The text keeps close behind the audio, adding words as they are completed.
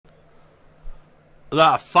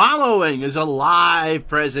The following is a live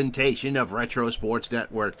presentation of Retro Sports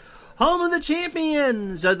Network, home of the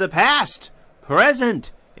champions of the past,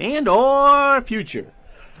 present, and or future.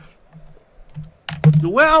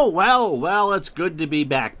 Well, it's good to be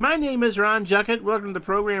back. My name is Ron Juckett. Welcome to the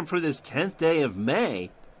program for this 10th day of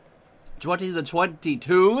May,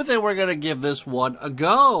 2022, and we're going to give this one a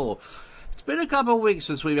go. It's been a couple of weeks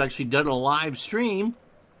since we've actually done a live stream.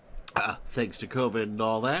 Thanks to COVID and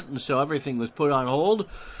all that, and so everything was put on hold.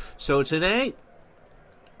 So today,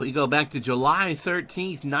 we go back to July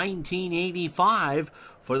 13th, 1985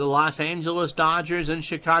 for the Los Angeles Dodgers and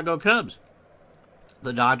Chicago Cubs.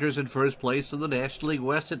 The Dodgers in first place in the National League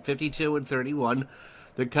West at 52-31.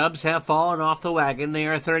 The Cubs have fallen off the wagon. They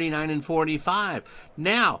are 39-45.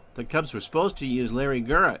 Now, the Cubs were supposed to use Larry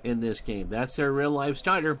Gura in this game. That's their real-life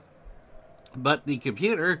starter. But the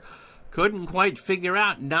computer couldn't quite figure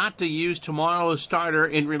out not to use tomorrow's starter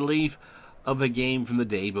in relief of a game from the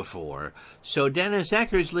day before. So Dennis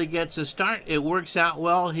Eckersley gets a start. It works out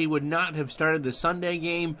well. He would not have started the Sunday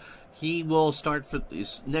game. He will start for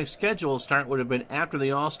his next scheduled start would have been after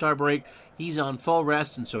the All-Star break. He's on full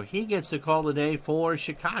rest, and so he gets the call today for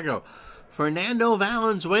Chicago. Fernando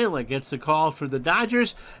Valenzuela gets the call for the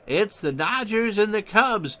Dodgers. It's the Dodgers and the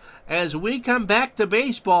Cubs as we come back to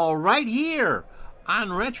baseball right here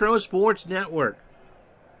on Retro Sports Network.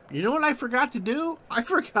 You know what I forgot to do? I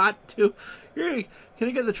forgot to... Here, can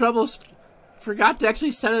I get the trouble? Forgot to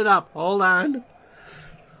actually set it up. Hold on.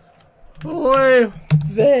 Oy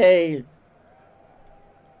vey.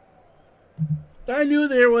 I knew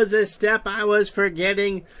there was a step I was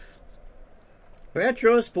forgetting.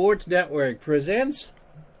 Retro Sports Network presents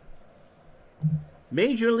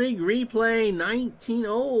Major League Replay 19...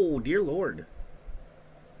 Oh, dear Lord.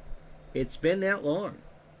 It's been that long.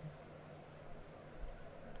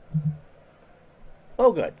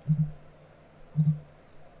 Oh, good.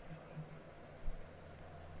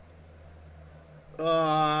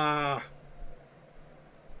 All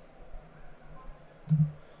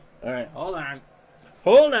right, hold on.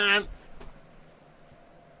 Hold on.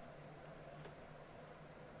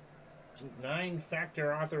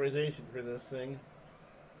 9-factor authorization for this thing.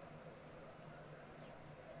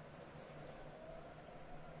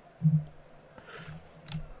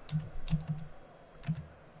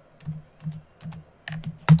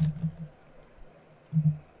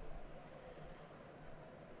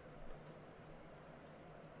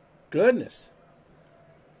 Goodness.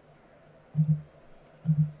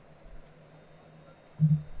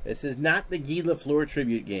 This is not the Guy Lafleur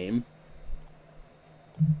tribute game.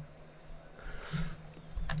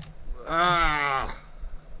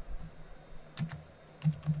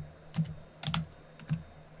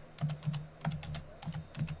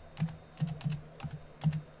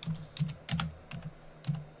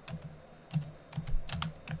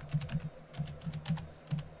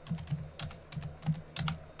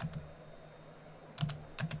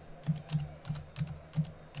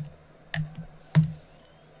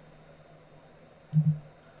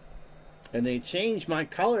 And they changed my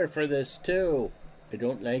color for this too. I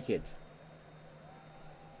don't like it.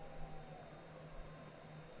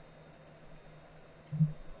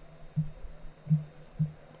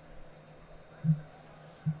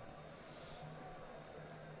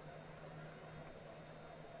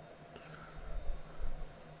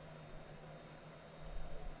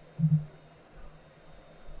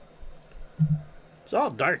 It's all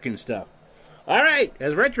dark and stuff. All right,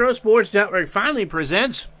 as Retro Sports Network finally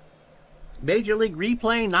presents Major League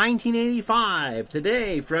Replay 1985.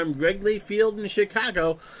 Today from Wrigley Field in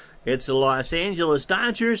Chicago, it's the Los Angeles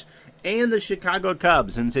Dodgers and the Chicago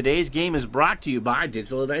Cubs. And today's game is brought to you by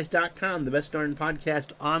DigitalDice.com, the best darn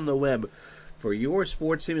podcast on the web for your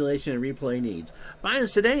sports simulation and replay needs. Find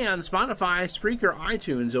us today on Spotify, Spreaker,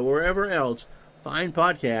 iTunes, or wherever else fine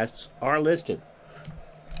podcasts are listed.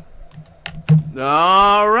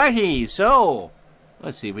 Alrighty, so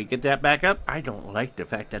let's see if we get that back up. I don't like the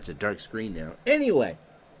fact that's a dark screen now. Anyway,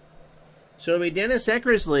 so it'll be Dennis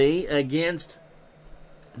Eckersley against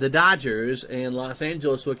the Dodgers, and Los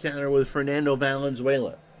Angeles will counter with Fernando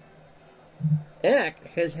Valenzuela.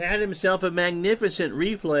 Eck has had himself a magnificent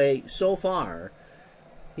replay so far.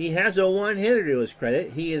 He has a one-hitter to his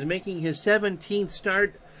credit. He is making his 17th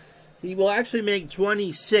start. He will actually make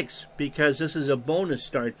 26 because this is a bonus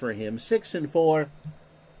start for him. 6-4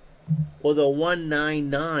 with a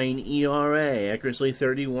 1.99 ERA. Eckersley,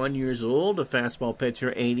 31 years old, a fastball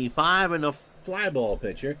pitcher, 85, and a fly ball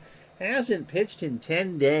pitcher. Hasn't pitched in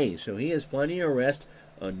 10 days, so he has plenty of rest.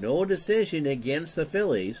 A no decision against the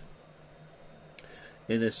Phillies.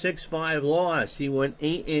 In a 6-5 loss, he went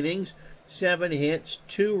 8 innings, 7 hits,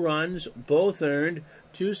 2 runs, both earned,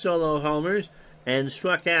 2 solo homers, and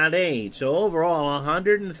struck out 8. So overall,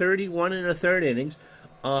 131 in the third innings,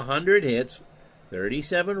 100 hits,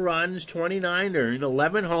 37 runs, 29 earned,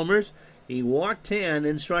 11 homers. He walked 10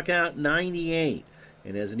 and struck out 98,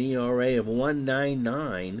 and has an ERA of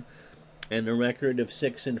 1.99 and a record of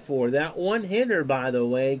 6-4. That one hitter, by the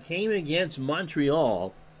way, came against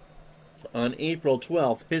Montreal on April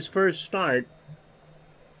 12th, his first start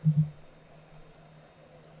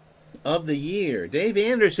of the year. Dave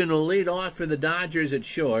Anderson will lead off for the Dodgers at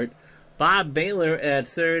short. Bob Baylor at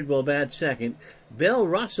third will bat second. Bill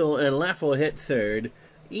Russell and left will hit third.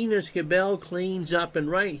 Enos Cabell cleans up and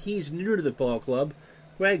right. He's new to the ball club.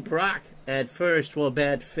 Greg Brock at first will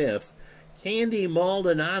bat fifth. Candy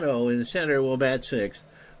Maldonado in center will bat sixth.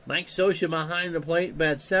 Mike Scioscia behind the plate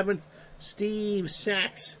bats seventh. Steve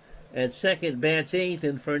Sachs at second bats eighth,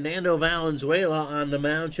 and Fernando Valenzuela on the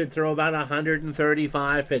mound should throw about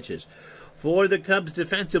 135 pitches. For the Cubs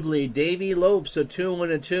defensively, Davey Lopes a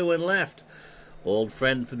 2-2 in left. Old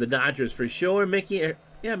friend for the Dodgers for sure. Mickey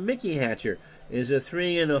Hatcher is a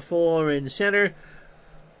 3-4 in center.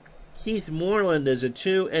 Keith Moreland is a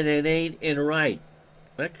 2 and an 8 in right.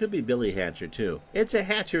 That could be Billy Hatcher too. It's a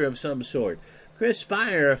Hatcher of some sort. Chris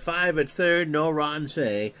Spire a 5 at third, no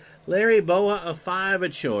Ronsay. Larry Boa a 5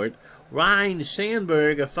 at short. Ryan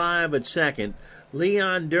Sandberg a 5 at second.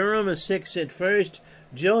 Leon Durham a 6 at first.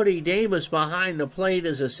 Jody Davis behind the plate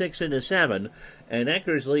is a 6 and a 7. And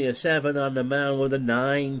Eckersley a 7 on the mound with a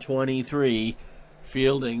 .923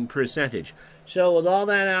 fielding percentage. So with all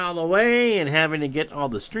that out of the way and having to get all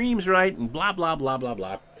the streams right and blah, blah, blah, blah,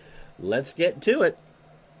 blah, let's get to it.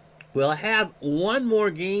 We'll have one more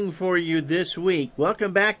game for you this week.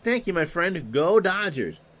 Welcome back. Thank you, my friend. Go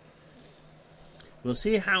Dodgers. We'll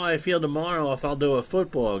see how I feel tomorrow if I'll do a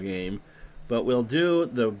football game. But we'll do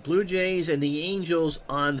the Blue Jays and the Angels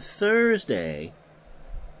on Thursday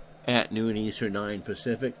at noon Eastern, 9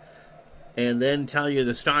 Pacific. And then tell you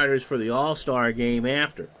the starters for the All-Star game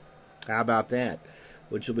after. How about that?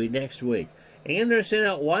 Which will be next week. Anderson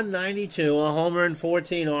at 192, a homer and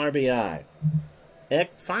 14 RBI.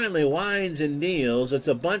 Eck finally winds and deals. It's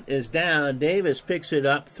a bunt is down. Davis picks it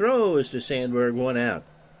up, throws to Sandberg, 1 out.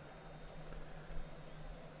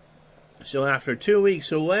 So after 2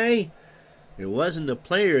 weeks away, it wasn't the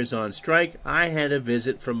players on strike. I had a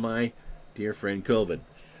visit from my dear friend COVID.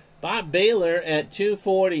 Bob Baylor at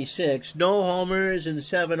 246, no homers and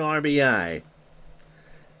 7 RBI.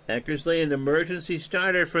 Eckersley, an emergency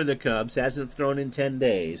starter for the Cubs, hasn't thrown in 10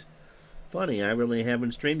 days. Funny, I really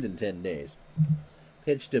haven't streamed in 10 days.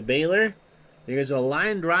 Pitch to Baylor. There's a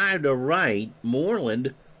line drive to right.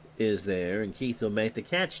 Moreland is there, and Keith will make the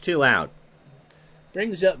catch. 2 out.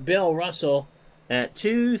 Brings up Bill Russell at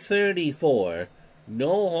 234.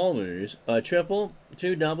 No homers, a triple,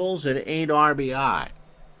 2 doubles, and 8 RBI.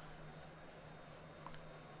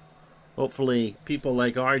 Hopefully people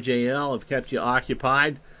like RJL have kept you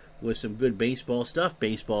occupied with some good baseball stuff,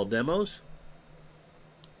 baseball demos.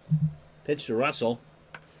 Pitch to Russell.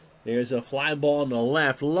 There's a fly ball on the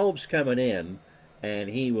left. Lopes coming in, and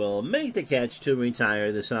he will make the catch to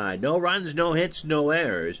retire the side. No runs, no hits, no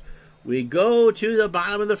errors. We go to the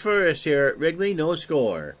bottom of the first here at Wrigley. No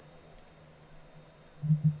score.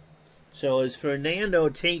 So as Fernando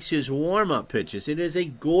takes his warm-up pitches, it is a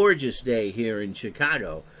gorgeous day here in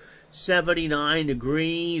Chicago. 79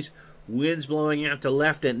 degrees, winds blowing out to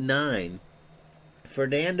left at 9.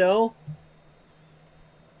 Fernando,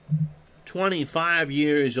 25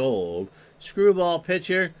 years old, screwball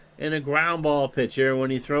pitcher and a ground ball pitcher.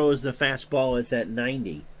 When he throws the fastball, it's at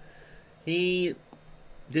 90. He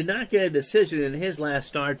did not get a decision in his last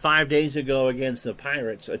start 5 days ago against the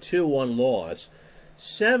Pirates, a 2-1 loss.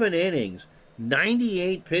 7 innings,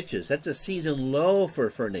 98 pitches. That's a season low for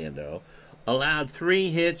Fernando. Allowed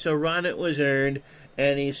 3 hits, a run it was earned,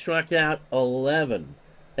 and he struck out 11.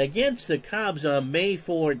 Against the Cubs on May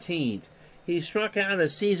 14th, he struck out a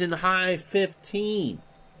season-high 15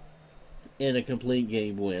 in a complete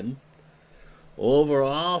game win.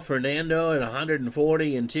 Overall, Fernando at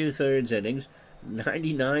 140 and 2/3 innings,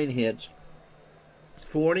 99 hits,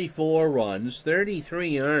 44 runs,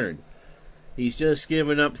 33 earned. He's just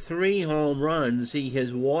given up 3 home runs. He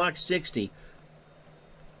has walked 60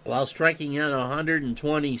 while striking out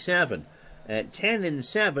 127. At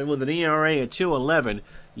 10-7 with an ERA of 2.11,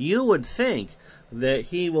 you would think that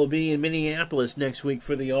he will be in Minneapolis next week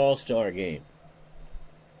for the All-Star game.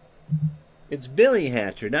 It's Billy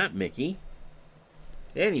Hatcher, not Mickey.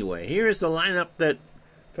 Anyway, here's the lineup that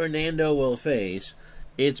Fernando will face.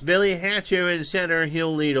 It's Billy Hatcher in center.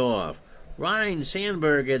 He'll lead off. Ryan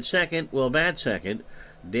Sandberg at second will bat second.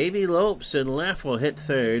 Davey Lopes in left will hit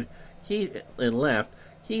third.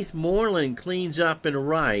 Keith Moreland cleans up in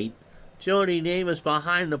right. Jody Davis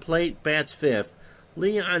behind the plate bats fifth.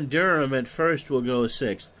 Leon Durham at first will go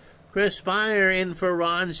sixth. Chris Spire in for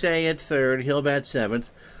Ron Say at third. He'll bat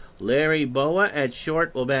seventh. Larry Boa at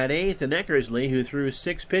short will bat eighth. And Eckersley, who threw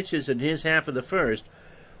 6 pitches in his half of the first,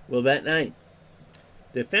 will bat ninth.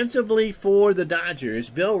 Defensively for the Dodgers,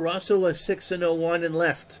 Bill Russell a 6-1 in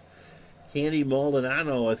left. Candy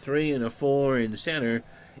Maldonado a 3-4 in center.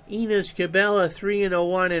 Enos Cabela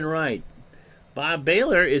 3-1 in right. Bob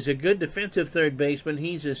Baylor is a good defensive third baseman.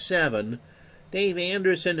 He's a 7. Dave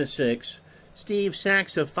Anderson a 6. Steve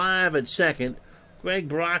Sachs a 5 at second. Greg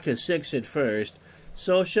Brock a 6 at first.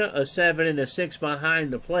 Sosha a 7 and a 6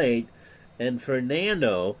 behind the plate. And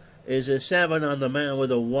Fernando is a 7 on the mound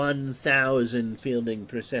with a 1,000 fielding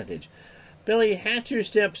percentage. Billy Hatcher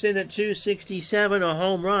steps in at 267, a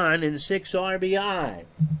home run, and 6 RBI.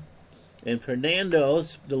 And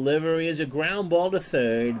Fernando's delivery is a ground ball to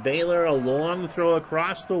third. Baylor a long throw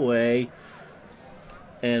across the way.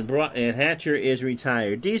 And Hatcher is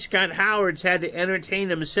retired. D. Scott Howard's had to entertain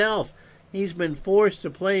himself. He's been forced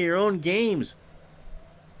to play your own games.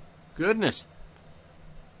 Goodness.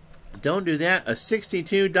 Don't do that. A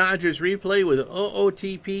 62 Dodgers replay with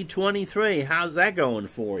OOTP 23. How's that going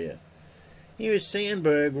for you? Here's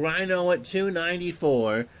Sandberg, Rhino at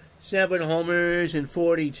 294. 7 homers and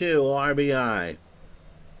 42 RBI.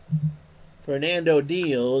 Fernando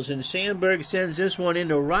deals, and Sandberg sends this one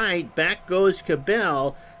into right. Back goes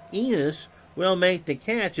Cabell. Enos will make the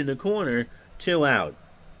catch in the corner. 2 out.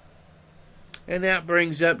 And that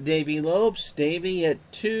brings up Davey Lopes. Davey at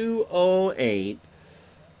 208.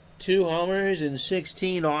 2 homers and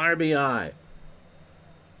 16 RBI.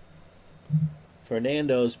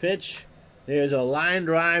 Fernando's pitch. There's a line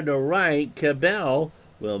drive to right. Cabell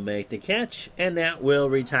will make the catch, and that will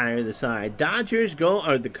retire the side.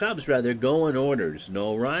 The Cubs go in orders.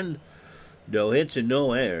 No run, no hits, and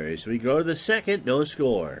no errors. We go to the second, no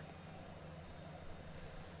score.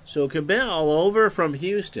 So Cabell over from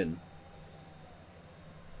Houston.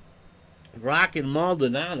 Brock and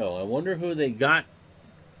Maldonado. I wonder who they got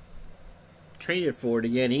traded for to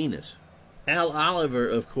get Enos. Al Oliver,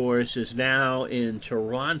 of course, is now in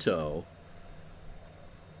Toronto.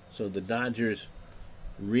 So the Dodgers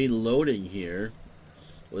reloading here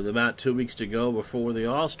with about 2 weeks to go before the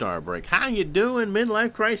All-Star break. How you doing,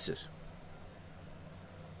 midlife crisis?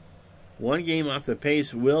 1 game off the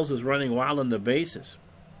pace. Wills is running wild on the bases.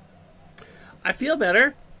 I feel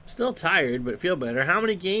better. Still tired, but feel better. How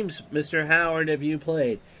many games, Mr. Howard, have you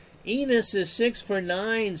played? Enos is 6 for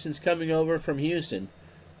 9 since coming over from Houston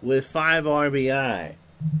with 5 RBI.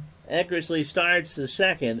 Eckersley starts the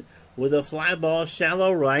second with a fly ball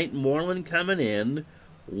shallow right. Moreland coming in.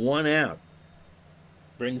 1 out.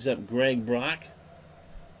 Brings up Greg Brock.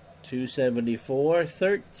 274.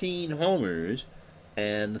 13 homers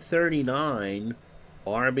and 39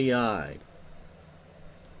 RBI.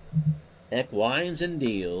 Eck winds and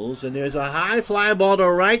deals, and there's a high fly ball to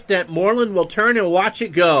right that Moreland will turn and watch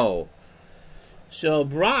it go. So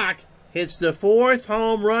Brock hits the 4th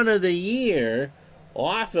home run of the year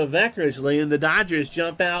off of Eckersley, and the Dodgers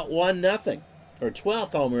jump out 1-0. Or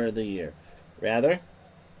 12th homer of the year, rather.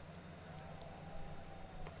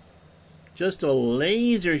 Just a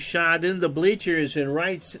laser shot in the bleachers in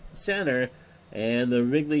right center, and the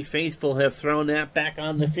Wrigley faithful have thrown that back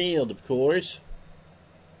on the field, of course.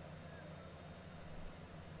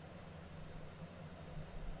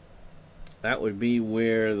 That would be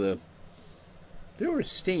where there were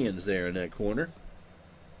stands there in that corner,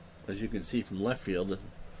 as you can see from left field.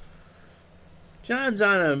 John's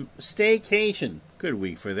on a staycation. Good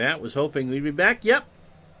week for that. Was hoping we'd be back. Yep.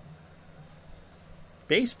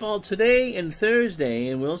 Baseball today and Thursday,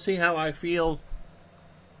 and we'll see how I feel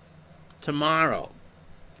tomorrow.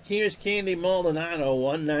 Here's Candy Maldonado,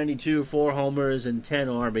 192, 4 homers, and 10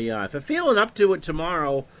 RBI. If I'm feeling up to it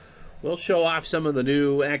tomorrow, we'll show off some of the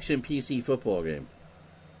new Action PC football game.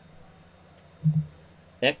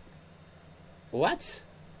 What?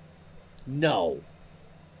 No.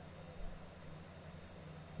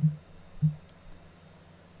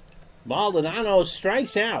 Maldonado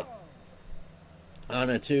strikes out on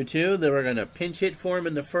a 2-2. They were going to pinch hit for him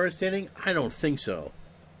in the first inning. I don't think so.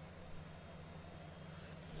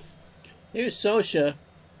 Here's Sosha.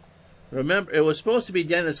 Remember, it was supposed to be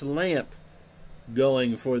Dennis Lamp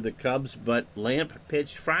going for the Cubs, but Lamp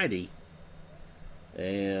pitched Friday,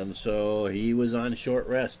 and so he was on short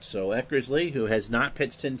rest. So Eckersley, who has not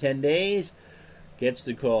pitched in 10 days, gets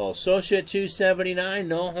the call. Sosha 279,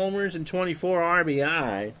 no homers and 24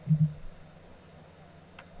 RBI.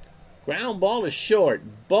 Ground ball to short.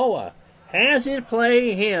 Boa has it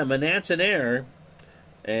play him, and that's an error.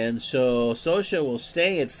 And so Socha will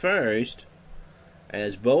stay at first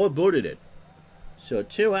as Boa booted it. So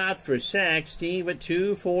 2 out for Sack. Steve at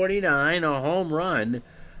 249, a home run,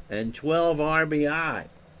 and 12 RBI.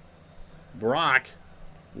 Brock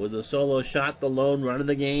with a solo shot, the lone run of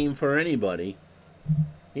the game for anybody.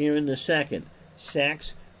 Here in the second,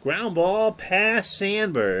 Sack's ground ball past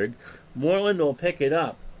Sandberg. Moreland will pick it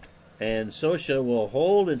up, and Socha will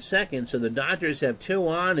hold at second, so the Dodgers have 2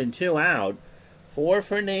 on and 2 out for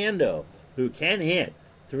Fernando, who can hit.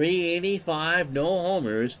 385, no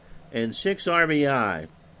homers, and 6 RBI.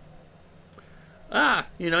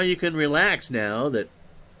 You can relax now that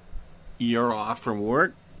you're off from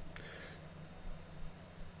work.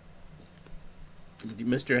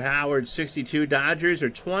 Mr. Howard's 62 Dodgers are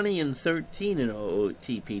 20-13 in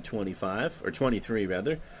OTP 25, or 23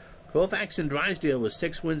 rather. Koufax and Drysdale with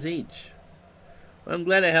 6 wins each. Well, I'm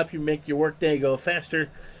glad I helped you make your workday go faster.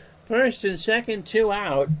 First and second, 2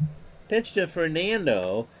 out. Pitch to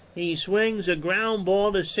Fernando. He swings a ground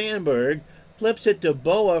ball to Sandberg, flips it to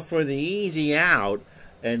Boa for the easy out,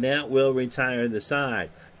 and that will retire the side.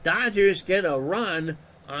 Dodgers get a run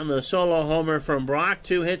on the solo homer from Brock.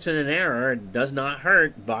 2 hits and an error. It does not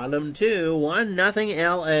hurt. Bottom 2, 1-0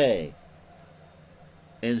 LA.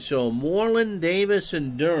 And so Moreland, Davis,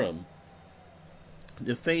 and Durham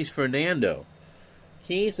to face Fernando.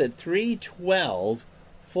 Keith at 312,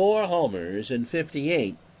 4 homers, and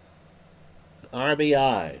 58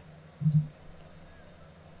 RBI.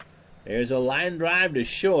 There's a line drive to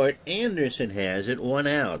short. Anderson has it, 1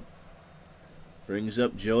 out. Brings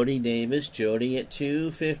up Jody Davis. Jody at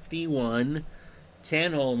 251,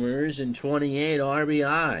 10 homers, and 28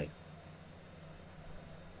 RBI.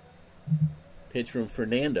 Pitch from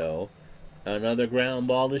Fernando. Another ground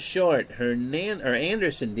ball to short.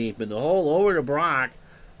 Anderson deep in the hole, over to Brock,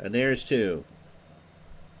 and there's 2.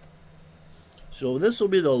 So this will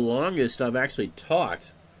be the longest I've actually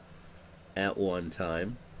talked at one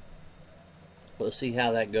time. Let's see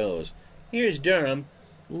how that goes. Here's Durham,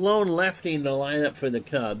 lone lefty in the lineup for the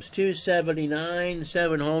Cubs. 279,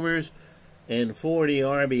 7 homers, and 40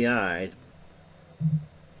 RBI.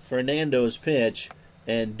 Fernando's pitch,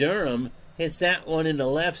 and Durham hits that one into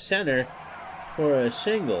left center for a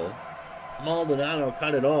single. Maldonado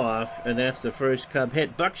cut it off, and that's the first Cub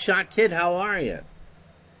hit. Buckshot Kid, how are you?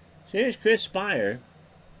 So here's Chris Spire.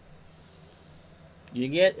 You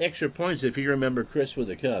get extra points if you remember Chris with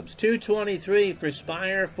the Cubs. 223 for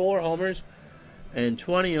Spire, 4 homers, and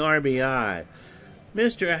 20 RBI.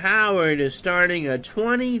 Mr. Howard is starting a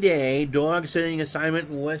 20-day dog sitting assignment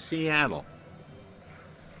in West Seattle.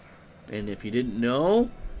 And if you didn't know,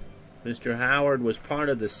 Mr. Howard was part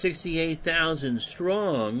of the 68,000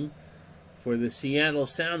 strong for the Seattle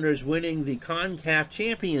Sounders winning the CONCACAF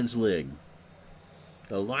Champions League.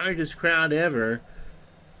 The largest crowd ever.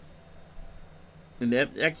 And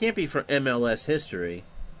that can't be for MLS history,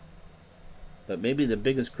 but maybe the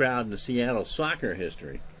biggest crowd in the Seattle soccer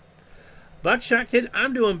history. Buckshot Kid,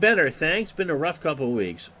 I'm doing better, thanks. Been a rough couple of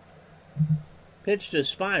weeks. Pitch to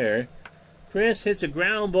Spire. Chris hits a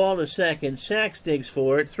ground ball to second. Sachs digs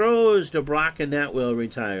for it. Throws to Brock, and that will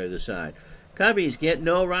retire the side. Cubbies get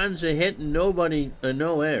no runs, a hit, and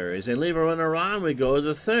no errors. They leave a runner on. We go to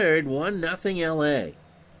the third. 1-0 LA.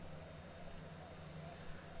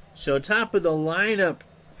 So top of the lineup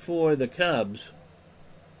for the Cubs.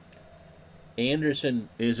 Anderson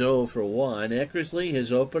is 0 for 1. Eckersley,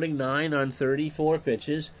 his opening 9 on 34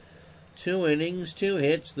 pitches. 2 innings, 2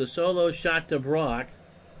 hits, the solo shot to Brock,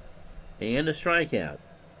 and a strikeout.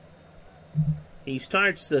 He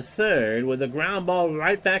starts the third with a ground ball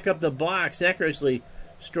right back up the box. Eckersley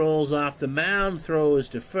strolls off the mound, throws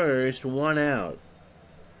to first, 1 out.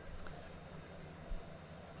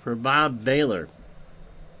 For Bob Baylor.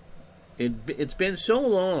 It's been so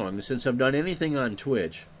long since I've done anything on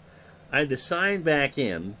Twitch. I had to sign back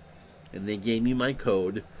in, and they gave me my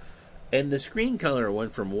code, and the screen color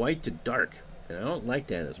went from white to dark, and I don't like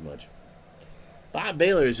that as much. Bob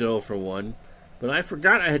Baylor's 0 for 1, but I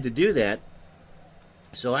forgot I had to do that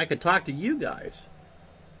so I could talk to you guys.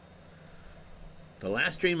 The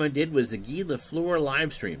last stream I did was the Guy Lafleur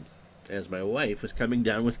live stream, as my wife was coming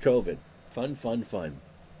down with COVID. Fun, fun, fun.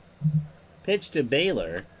 Pitch to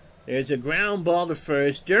Baylor. There's a ground ball to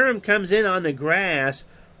first. Durham comes in on the grass,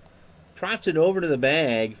 trots it over to the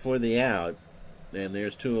bag for the out. And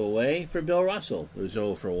there's 2 away for Bill Russell, who's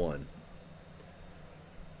 0 for 1.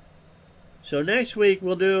 So next week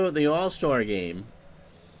we'll do the All-Star game,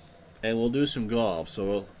 and we'll do some golf. So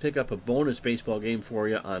we'll pick up a bonus baseball game for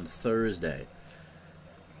you on Thursday.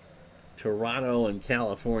 Toronto and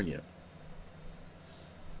California.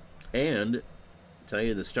 and tell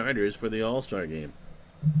you the starters for the All-Star game.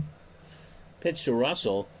 Pitch to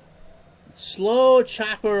Russell. Slow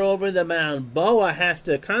chopper over the mound. Boa has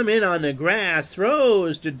to come in on the grass.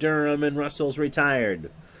 Throws to Durham, and Russell's retired.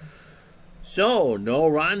 So, no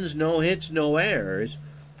runs, no hits, no errors.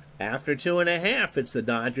 After 2.5, it's the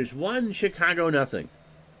Dodgers 1, Chicago nothing.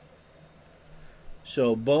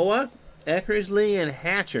 So, Boa, Eckersley, and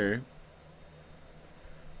Hatcher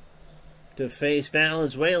to face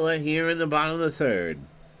Valenzuela here in the bottom of the third.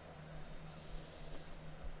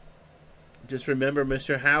 Just remember,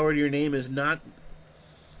 Mr. Howard, your name is not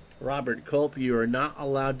Robert Culp. You are not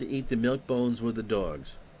allowed to eat the milk bones with the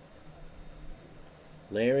dogs.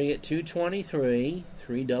 Larry at 223,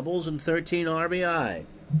 3 doubles and 13 RBI.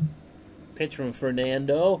 Pitch from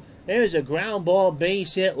Fernando. There's a ground ball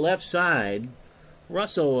base hit left side.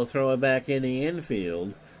 Russell will throw it back in the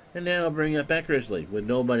infield, and that'll bring up Eckersley with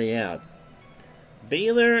nobody out.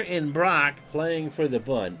 Baylor and Brock playing for the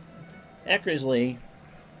bunt. Eckersley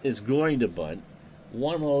is going to bunt.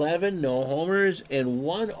 111, no homers, and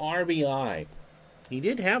 1 RBI. He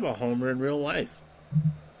did have a homer in real life.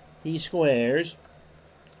 He squares.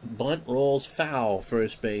 Bunt rolls foul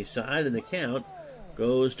first base side, and the count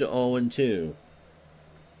goes to 0-2.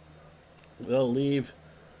 We'll leave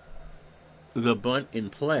the bunt in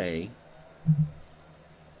play.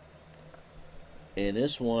 And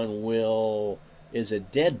this one is a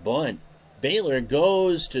dead bunt. Baylor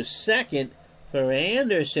goes to second for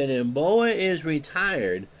Anderson, and Boa is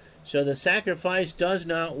retired, so the sacrifice does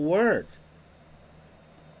not work.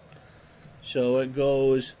 So it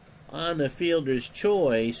goes on the fielder's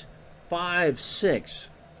choice, 5-6.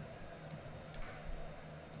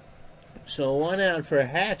 So 1 out for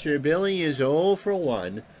Hatcher. Billy is 0 for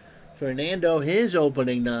 1. Fernando, his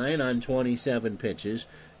opening 9 on 27 pitches.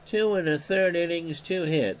 2 1/3 innings, 2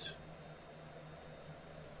 hits.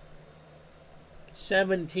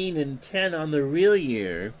 17-10 on the real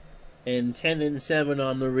year, and 10-7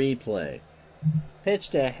 on the replay. Pitch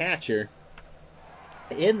to Hatcher.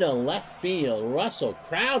 In the left field, Russell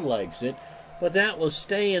crowd likes it, but that will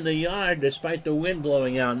stay in the yard despite the wind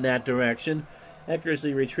blowing out in that direction.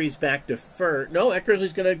 Eckersley retreats back to first. No,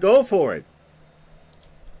 Eckersley's going to go for it.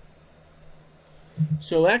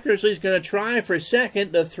 So Eckersley's going to try for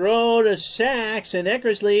second. The throw to Sachs, and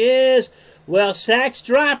Eckersley Sachs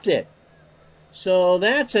dropped it. So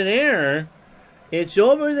that's an error. It's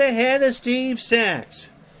over the head of Steve Sachs.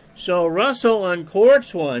 So Russell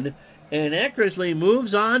uncorks one, and Eckersley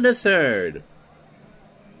moves on to third.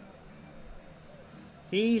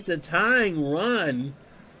 He's the tying run.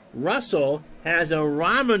 Russell has a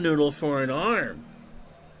ramen noodle for an arm.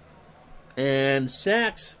 And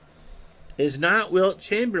Sachs is not Wilt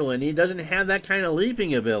Chamberlain. He doesn't have that kind of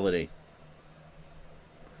leaping ability.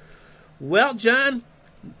 Well, John,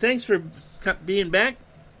 thanks for being back.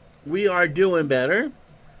 We are doing better.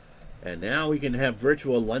 And now we can have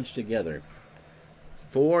virtual lunch together.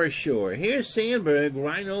 For sure. Here's Sandberg.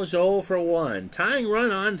 Rhinos 0 for 1. Tying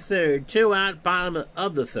run on third. 2 out, bottom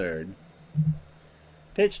of the third.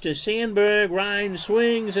 Pitch to Sandberg. Ryan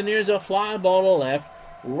swings, and there's a fly ball to left.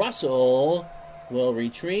 Russell will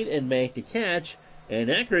retreat and make the catch, and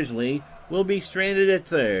Eckersley will be stranded at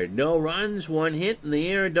third. No runs, 1 hit, and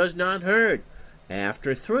the error does not hurt.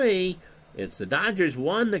 After 3, it's the Dodgers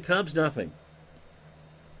 1, the Cubs nothing.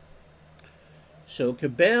 So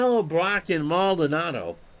Cabell, Brock, and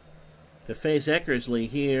Maldonado to face Eckersley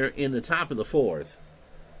here in the top of the 4th.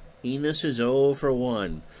 Enos is 0 for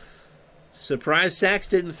 1. Surprised Sachs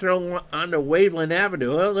didn't throw onto Waveland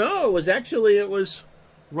Avenue. Well, no, it was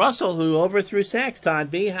Russell who overthrew Sachs. Todd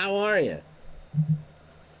B., how are you?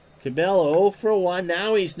 Cabell 0 for 1.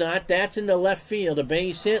 Now he's not. That's in the left field. A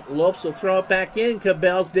base hit. Lopes will throw it back in.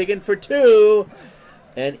 Cabell's digging for 2.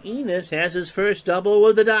 And Enos has his first double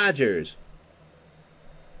with the Dodgers.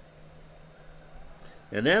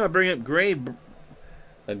 And that'll bring up Greg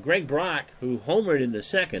Brock, who homered in the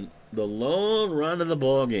second, the lone run of the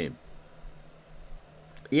ball game.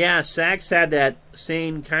 Yeah, Sachs had that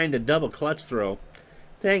same kind of double clutch throw.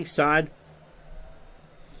 Thanks, Todd.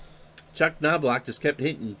 Chuck Knobloch just kept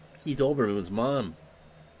hitting Keith Olbermann's mom.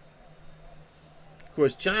 Of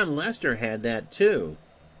course, John Lester had that too.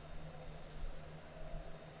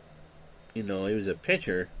 You know, he was a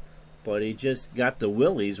pitcher, but he just got the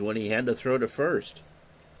willies when he had to throw to first.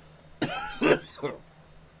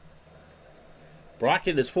 Brock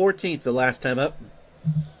hit his 14th the last time up.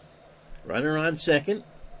 Runner on second.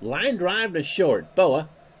 Line drive to short. Boa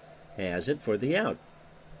has it for the out.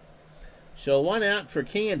 So 1 out for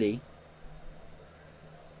Candy.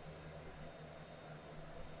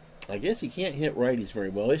 I guess he can't hit righties very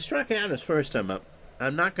well. He struck out his first time up.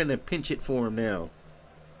 I'm not going to pinch it for him now.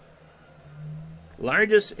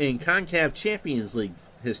 Largest in CONCACAF Champions League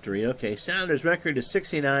history. Okay, Sounders' record is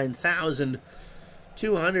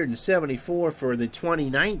 69,274 for the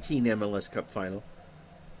 2019 MLS Cup final.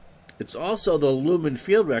 It's also the Lumen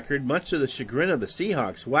Field record, much to the chagrin of the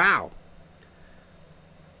Seahawks. Wow.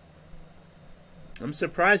 I'm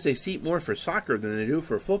surprised they seat more for soccer than they do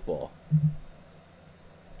for football.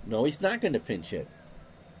 No, he's not going to pinch it.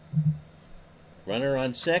 Runner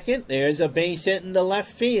on second. There's a base hit into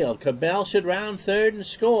left field. Cabell should round third and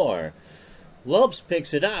score. Lopes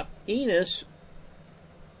picks it up. Enos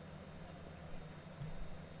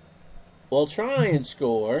will try and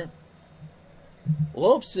score.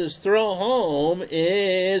 Lopes' throw home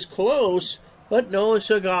is close, but no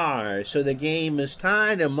cigar. So the game is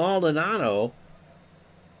tied, and Maldonado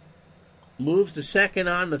moves to second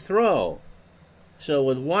on the throw. So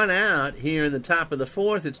with one out here in the top of the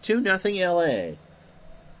fourth, it's 2-0 LA.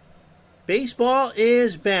 Baseball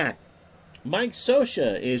is back. Mike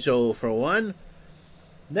Scioscia is 0 for 1.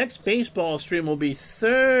 Next baseball stream will be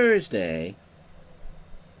Thursday.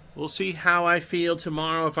 We'll see how I feel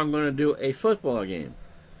tomorrow if I'm going to do a football game.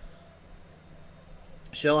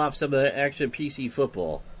 Show off some of the extra PC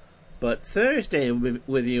football. But Thursday we'll be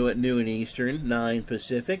with you at noon Eastern, 9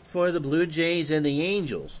 Pacific, for the Blue Jays and the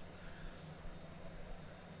Angels.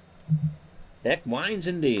 Eck winds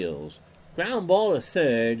and deals. Ground ball to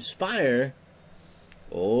third. Spire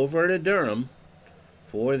over to Durham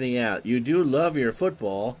for the out. You do love your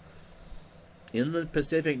football in the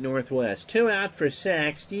Pacific Northwest. 2 out for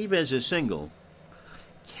Sack. Steve has a single.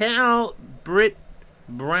 Cal Britt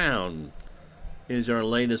Brown is our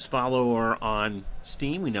latest follower on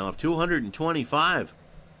Steam. We now have 225.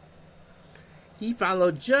 He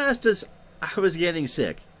followed just as I was getting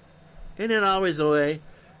sick. Isn't it always the way?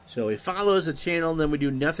 So he follows the channel, and then we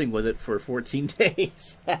do nothing with it for 14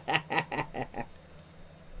 days.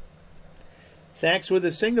 Sacks with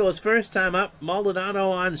a single his first time up. Maldonado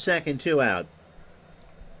on second, 2 out.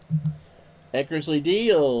 Eckersley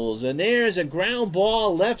deals, and there's a ground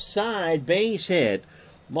ball left side, base hit.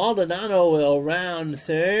 Maldonado will round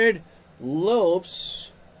third.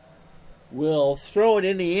 Lopes will throw it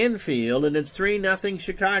in the infield, and it's 3-0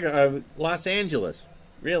 Chicago, Los Angeles.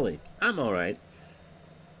 Really, I'm all right.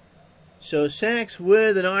 So Sacks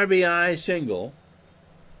with an RBI single.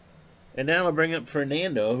 And that'll bring up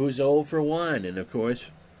Fernando, who's 0 for 1. And, of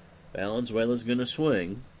course, Valenzuela's going to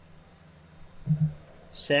swing.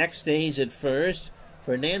 Sacks stays at first.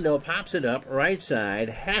 Fernando pops it up right side.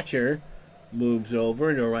 Hatcher moves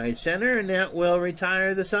over to right center, and that will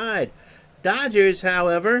retire the side. Dodgers,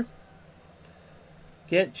 however,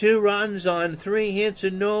 get 2 runs on 3 hits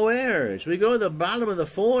and no errors. We go to the bottom of the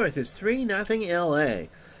fourth. It's 3-0 LA.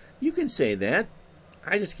 You can say that.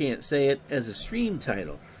 I just can't say it as a stream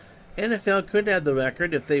title. NFL could have the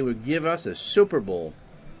record if they would give us a Super Bowl.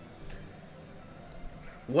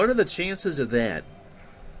 What are the chances of that?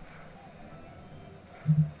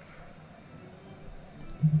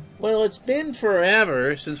 Well, it's been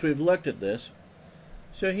forever since we've looked at this.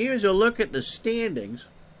 So here's a look at the standings.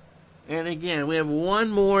 And again, we have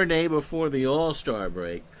one more day before the All-Star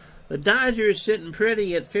break. The Dodgers sitting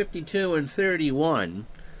pretty at 52-31.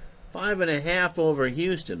 5.5 over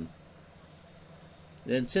Houston.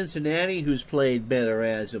 Then Cincinnati, who's played better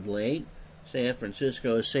as of late. San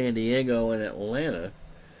Francisco, San Diego, and Atlanta.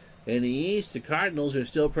 In the East, the Cardinals are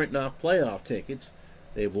still printing off playoff tickets.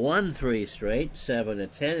 They've won 3 straight,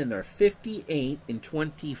 7-10, and are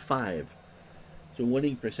 58-25. So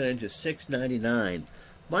winning percentage is .699.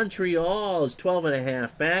 Montreal is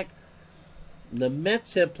 12.5 back. The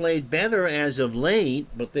Mets have played better as of late,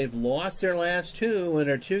 but they've lost their last 2 and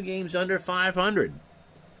are 2 games under 500.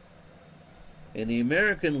 In the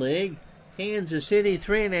American League, Kansas City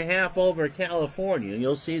 3.5 over California.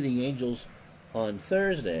 You'll see the Angels on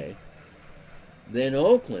Thursday. Then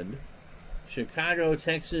Oakland, Chicago,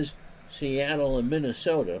 Texas, Seattle, and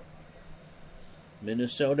Minnesota.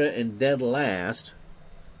 Minnesota in dead last,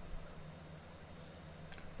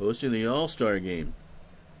 hosting the All-Star game.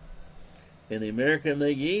 In the American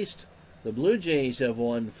League East, the Blue Jays have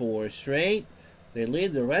won 4 straight. They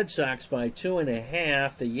lead the Red Sox by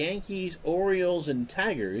 2.5. The Yankees, Orioles, and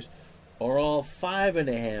Tigers are all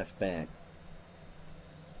 5.5 back.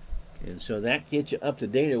 And so that gets you up to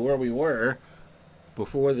date of where we were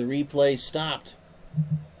before the replay stopped.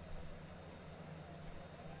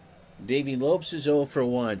 Davey Lopes is 0 for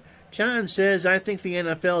 1. John says, I think the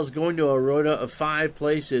NFL is going to a rota of 5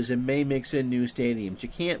 places and may mix in new stadiums. You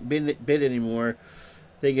can't bid anymore.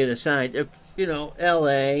 They get assigned. You know,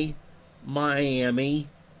 L.A., Miami,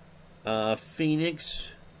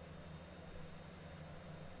 Phoenix,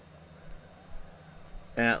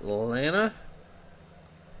 Atlanta,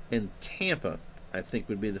 and Tampa, I think,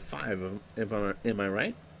 would be the 5 of them. Am I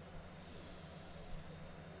right?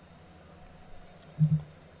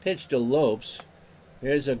 Pitch to Lopes.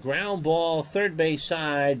 There's a ground ball, third base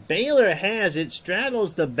side. Baylor has it,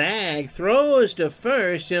 straddles the bag, throws to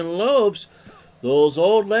first, and Lopes, those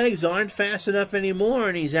old legs aren't fast enough anymore,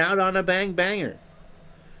 and he's out on a bang-banger.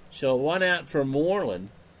 So 1 out for Moreland.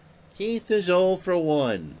 Keith is 0 for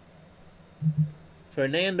 1.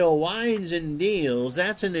 Fernando winds and deals.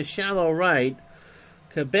 That's in the shallow right.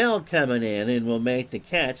 Cabell coming in and will make the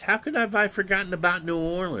catch. How could I have forgotten about New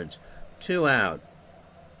Orleans? 2 out.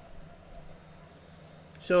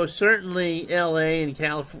 So certainly L.A. and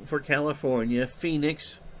for California,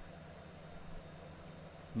 Phoenix,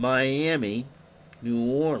 Miami, New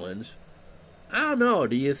Orleans. I don't know.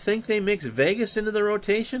 Do you think they mix Vegas into the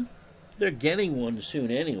rotation? They're getting one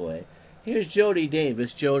soon anyway. Here's Jody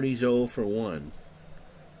Davis. Jody's 0 for 1.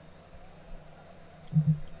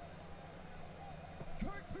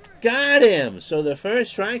 Got him! So the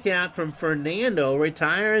first strikeout from Fernando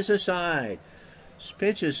retires a side.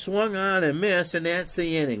 Pitch is swung on and missed, and that's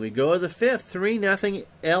the inning. We go to the 5th, 3-0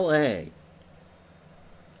 L.A.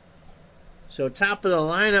 So top of the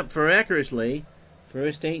lineup for Eckersley.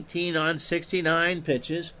 First 18 on 69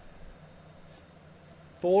 pitches.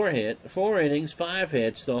 4 innings, 5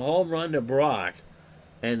 hits, the home run to Brock,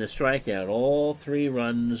 and the strikeout. All 3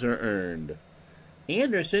 runs are earned.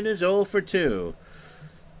 Anderson is 0 for 2.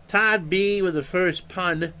 Todd B with the first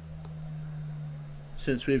pun.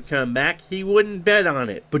 Since we've come back, he wouldn't bet on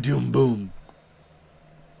it. Ba-doom boom.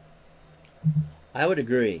 I would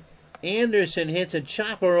agree. Anderson hits a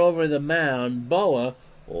chopper over the mound. Boa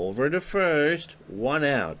over to first. 1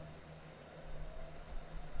 out.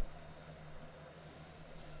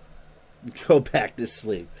 Go back to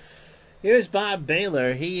sleep. Here's Bob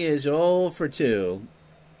Baylor. He is 0 for 2.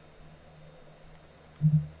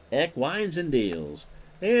 Eck winds and deals.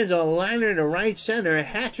 There's a liner to right center.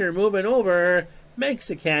 Hatcher moving over. Makes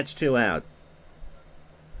the catch. 2 out.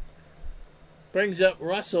 Brings up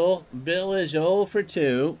Russell. Bill is 0 for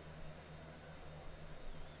 2.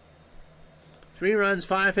 3 runs,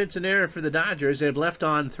 5 hits, and error for the Dodgers. They've left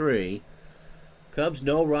on 3. Cubs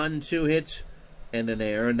no run, 2 hits, and an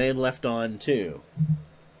error, and they've left on 2.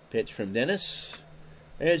 Pitch from Dennis.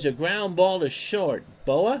 There's a ground ball to short.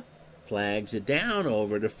 Boa flags it down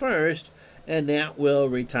over to first, and that will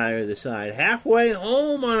retire the side. Halfway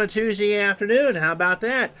home on a Tuesday afternoon. How about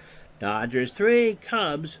that? Dodgers 3,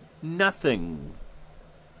 Cubs nothing.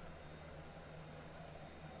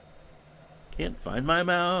 Can't find my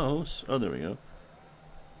mouse. Oh, there we go.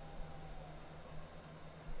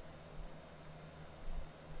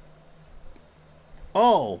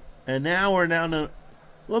 Oh, and now we're down to...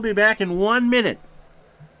 We'll be back in 1 minute.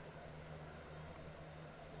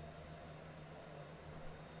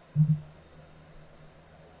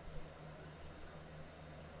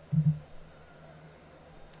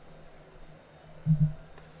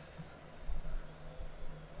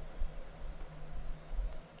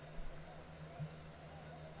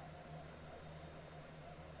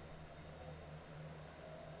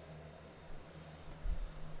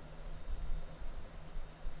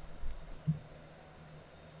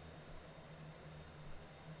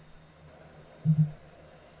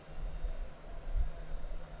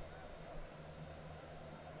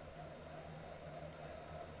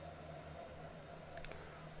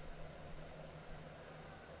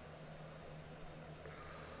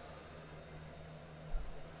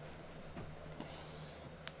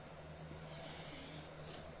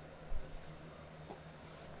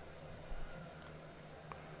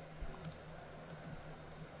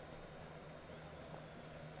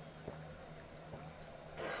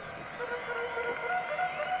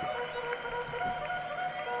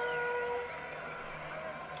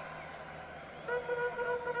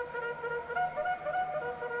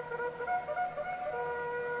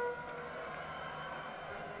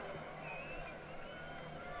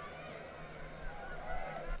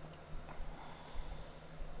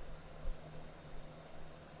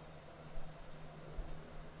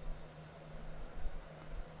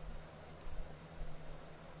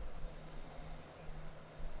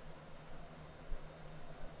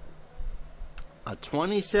 A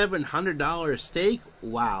 $2,700 stake?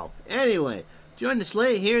 Wow. Anyway, join us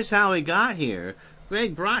late. Here's how we got here.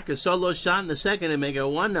 Greg Brock, a solo shot in the second to make it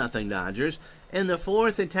 1-0 Dodgers. In the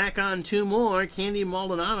fourth, they tack on 2 more. Candy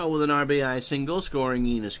Maldonado with an RBI single, scoring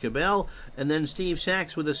Enos Cabell. And then Steve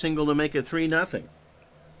Sachs with a single to make it 3-0.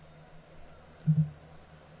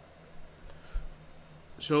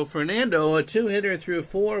 So Fernando, a 2-hitter through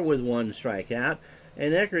 4 with 1 strikeout.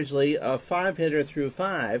 And Eckersley, a 5-hitter through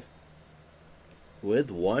 5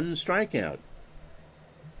 with 1 strikeout.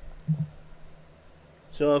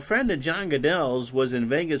 So a friend of John Goodell's was in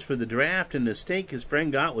Vegas for the draft, and the stake his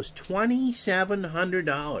friend got was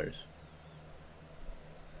 $2,700.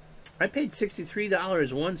 I paid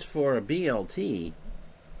 $63 once for a BLT,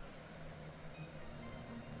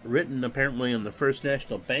 written apparently on the First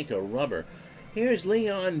National Bank of rubber. Here's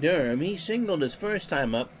Leon Durham. He singled his first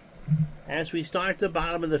time up as we start the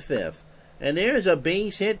bottom of the 5th. And there's a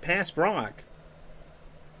base hit past Brock.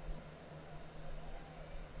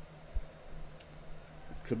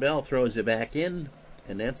 Cabell throws it back in,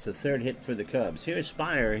 and that's the 3rd hit for the Cubs. Here's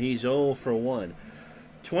Spire. He's 0 for 1.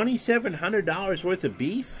 $2,700 worth of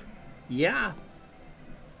beef? Yeah.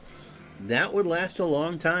 That would last a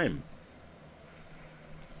long time.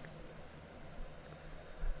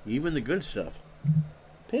 Even the good stuff.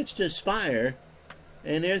 Pitch to Spire,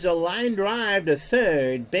 and there's a line drive to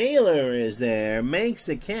 3rd. Baylor is there, makes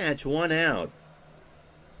the catch, 1 out.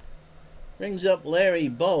 Brings up Larry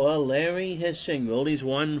Boa. Larry has singled. He's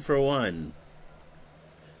 1 for 1.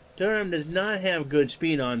 Durham does not have good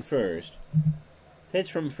speed on first.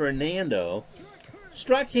 Pitch from Fernando.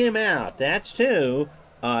 Struck him out. That's 2.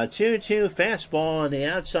 A 2-2 fastball on the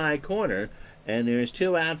outside corner, and there's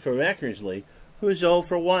 2 out for Eckersley, who's 0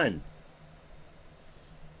 for 1.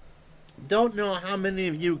 Don't know how many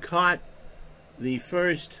of you caught the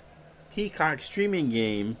first Peacock streaming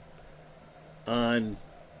game on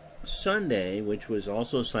Sunday, which was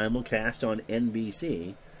also simulcast on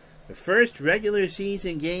NBC. The first regular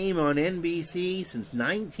season game on NBC since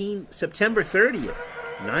September 30th,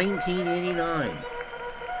 1989.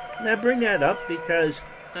 And I bring that up because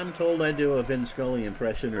I'm told I do a Vin Scully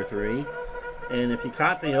impression or 3. And if you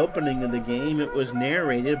caught the opening of the game, it was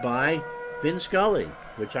narrated by Vin Scully,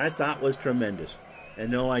 which I thought was tremendous.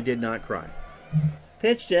 And no, I did not cry.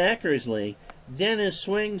 Pitch to Eckersley. Dennis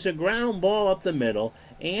swings a ground ball up the middle.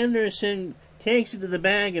 Anderson takes it to the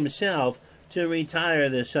bag himself to retire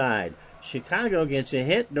the side. Chicago gets a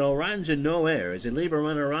hit, no runs and no errors. They leave a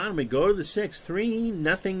runner on. We go to the 6th,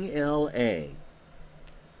 3-0 LA.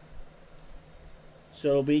 So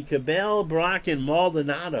it'll be Cabell, Brock, and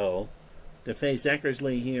Maldonado to face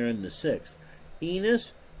Eckersley here in the 6th.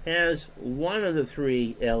 Enos has 1 of the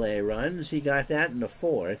 3 LA runs. He got that in the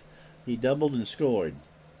 4th. He doubled and scored.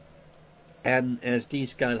 And as D.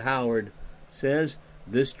 Scott Howard says,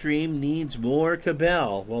 this team needs more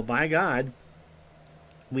Cabell. Well, by God,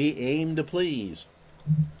 we aim to please.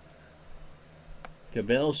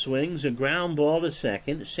 Cabell swings a ground ball to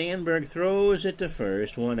 2nd. Sandberg throws it to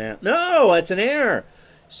 1st. 1 out. No, it's an error.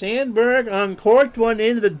 Sandberg uncorked one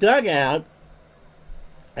into the dugout,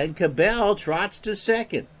 and Cabell trots to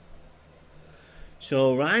 2nd.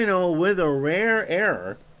 So Rhino with a rare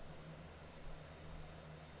error.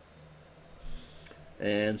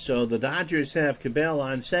 And so the Dodgers have Cabell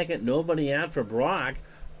on 2nd. Nobody out for Brock,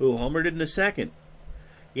 who homered in the 2nd.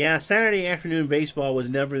 Yeah, Saturday afternoon baseball was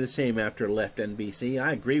never the same after it left NBC.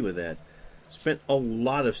 I agree with that. Spent a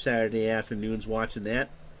lot of Saturday afternoons watching that.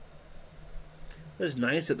 It was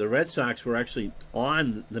nice that the Red Sox were actually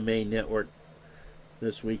on the main network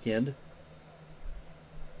this weekend.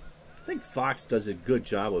 I think Fox does a good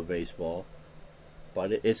job of baseball,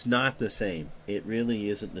 but it's not the same. It really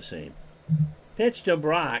isn't the same. Pitch to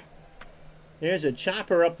Brock. There's a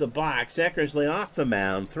chopper up the box. Eckersley off the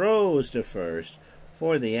mound. Throws to 1st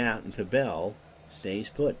for the out. And Cabell stays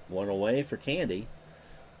put. 1 away for Candy,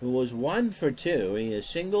 who was 1 for 2. He has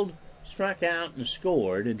singled, struck out, and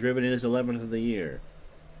scored, and driven in his 11th of the year.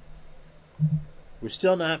 We're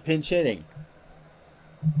still not pinch hitting.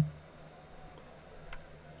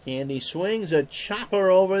 Candy swings a chopper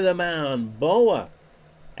over the mound. Boa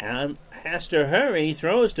has to hurry.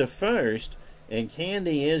 Throws to 1st. And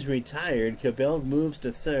Candy is retired. Cabell moves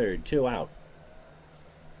to 3rd. 2 out.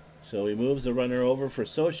 So he moves the runner over for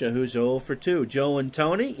Sosha, who's 0 for 2. Joe and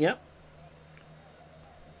Tony, yep.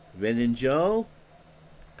 Vin and Joe.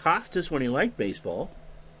 Costas when he liked baseball.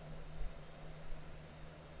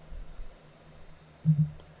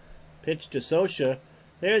 Pitch to Sosha.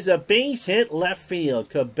 There's a base hit left field.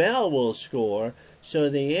 Cabell will score. So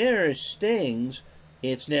the error stings.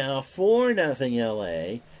 It's now 4-0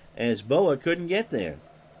 LA. As Boa couldn't get there.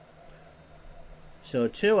 So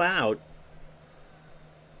 2 out.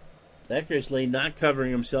 Eckersley not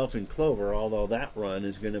covering himself in clover, although that run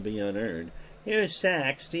is going to be unearned. Here's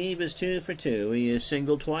Sachs. Steve is 2 for 2. He is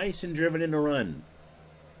singled twice and driven in a run.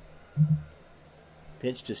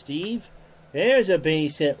 Pitch to Steve. There's a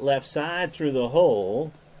base hit left side through the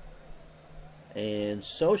hole. And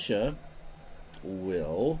Sosha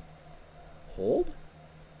will hold.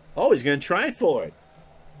 Oh, he's going to try for it.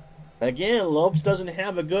 Again, Lopes doesn't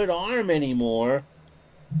have a good arm anymore.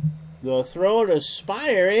 The throw to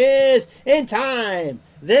Spire is in time.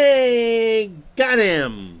 They got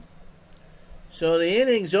him. So the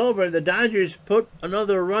inning's over. The Dodgers put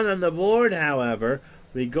another run on the board, however.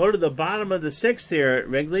 We go to the bottom of the 6th here at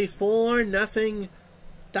Wrigley. 4-0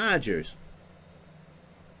 Dodgers.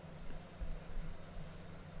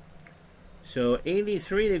 So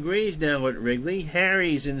 83 degrees now at Wrigley.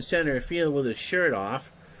 Harry's in center field with his shirt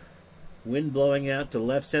off. Wind blowing out to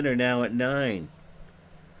left center now at 9.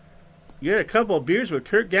 You had a couple of beers with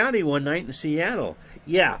Kurt Gowdy one night in Seattle.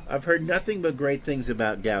 Yeah, I've heard nothing but great things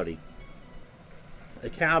about Gowdy. The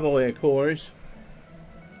Cowboy, of course,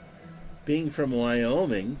 being from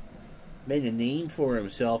Wyoming, made a name for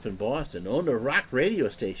himself in Boston. Owned a rock radio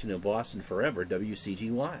station in Boston forever,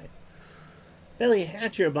 WCGY. Billy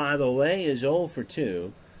Hatcher, by the way, is 0 for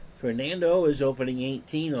 2. Fernando is opening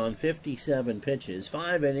 18 on 57 pitches,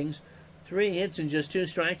 5 innings, 3 hits, and just 2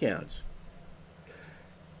 strikeouts.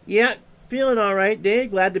 Yeah, feeling all right, Dave.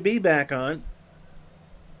 Glad to be back on.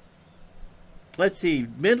 Let's see.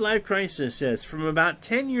 Midlife crisis says, from about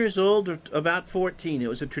 10 years old to about 14, it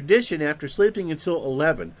was a tradition after sleeping until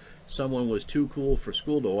 11. Someone was too cool for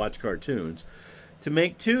school to watch cartoons. To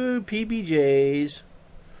make 2 PBJs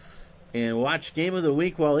and watch Game of the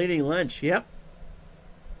Week while eating lunch. Yep.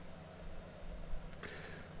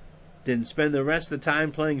 Didn't spend the rest of the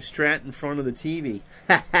time playing Strat in front of the TV.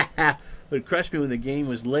 Would crush me when the game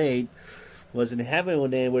was late. Was in heaven one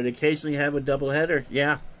day. Would occasionally have a doubleheader.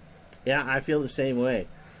 Yeah, I feel the same way.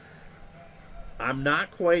 I'm not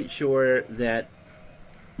quite sure that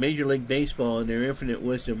Major League Baseball, in their infinite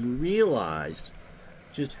wisdom, realized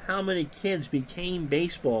just how many kids became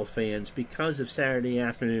baseball fans because of Saturday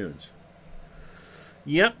afternoons.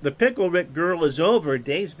 Yep, the Pickle Rick girl is over.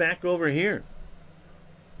 Dave's back over here.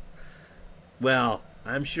 Well,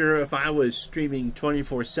 I'm sure if I was streaming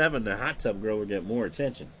 24/7, the hot tub girl would get more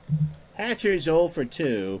attention. Hatcher's 0 for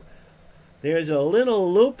 2. There's a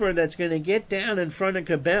little looper that's going to get down in front of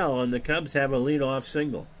Cabell, and the Cubs have a leadoff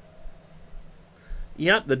single.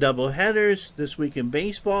 Yep, the doubleheaders this week in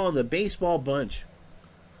baseball and the baseball bunch.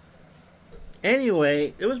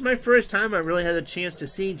 Anyway, it was my first time I really had a chance to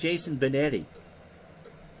see Jason Benetti.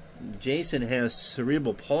 Jason has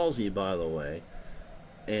cerebral palsy, by the way,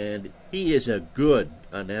 and he is a good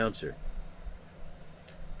announcer.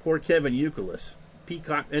 Poor Kevin Youkilis.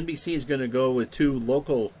 Peacock NBC is going to go with 2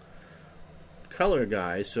 local color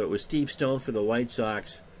guys, so it was Steve Stone for the White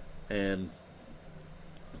Sox and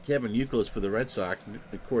Kevin Youkilis for the Red Sox. And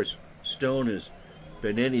of course, Stone is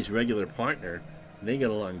Benetti's regular partner, and they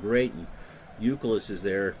get along great, and Youkilis is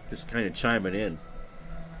there just kind of chiming in.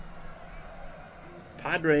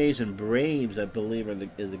 Padres and Braves, I believe,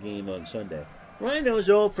 is the game on Sunday. Rhino's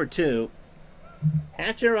 0 for 2.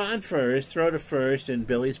 Hatcher on first, throw to first, and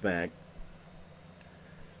Billy's back.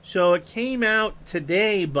 So it came out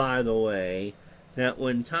today, by the way, that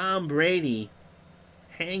when Tom Brady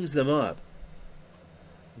hangs them up,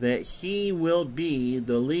 that he will be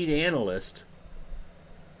the lead analyst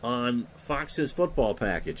on Fox's football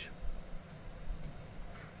package.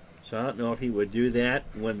 So I don't know if he would do that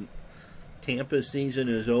when Tampa's season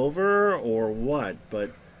is over or what,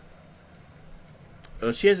 but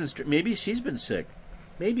she hasn't. Maybe she's been sick.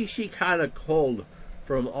 Maybe she caught a cold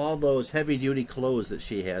from all those heavy-duty clothes that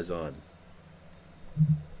she has on.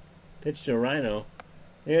 Pitch to Rhino.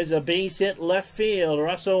 There's a base hit left field.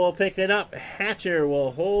 Russell will pick it up. Hatcher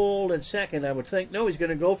will hold at second, I would think. No, he's going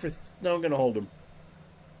to go for... no, I'm going to hold him.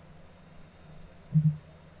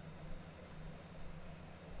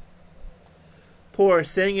 Poor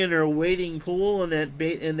thing in her wading pool in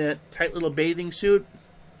that tight little bathing suit.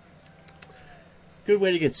 Good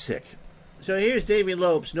way to get sick. So here's Davey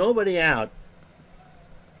Lopes. Nobody out.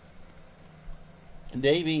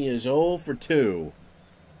 Davey is 0 for 2.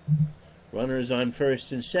 Runners on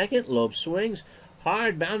first and second. Lopes swings.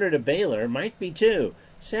 Hard bounder to Baylor. Might be 2.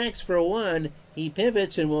 Sacks for 1. He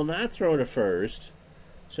pivots and will not throw to first.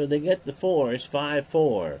 So they get the force.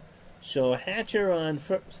 5-4. So Hatcher on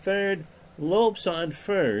third. Lopes on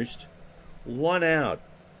first. 1 out.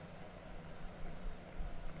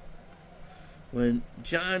 When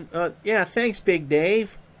John... yeah, thanks, Big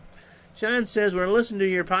Dave. John says, when I listened to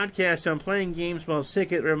your podcast on playing games while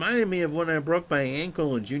sick, it reminded me of when I broke my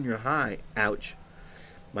ankle in junior high. Ouch.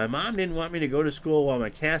 My mom didn't want me to go to school while my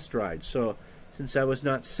cast dried, so since I was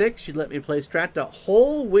not sick, she'd let me play Strat the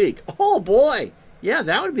whole week. Oh, boy! Yeah,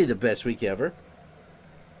 that would be the best week ever.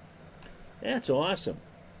 That's awesome.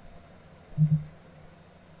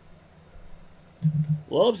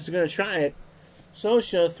 Lopes is going to try it.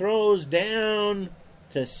 Sosha throws down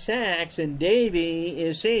to Sachs, and Davey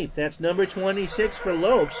is safe. That's number 26 for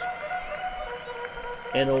Lopes.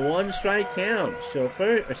 And a one-strike count. So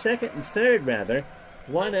second and third, rather.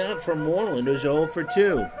 One out for Moreland, who's 0 for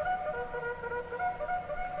 2.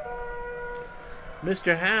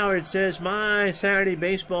 Mr. Howard says, my Saturday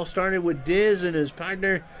baseball started with Diz and his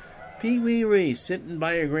partner, Pee Wee Reese, sitting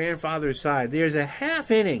by your grandfather's side. There's a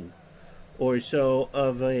half inning or so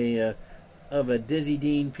of a Dizzy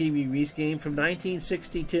Dean Pee Wee Reese game from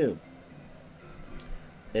 1962.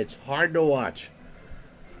 It's hard to watch.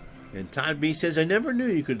 And Todd B says, I never knew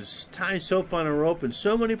you could tie soap on a rope in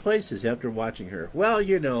so many places after watching her. Well,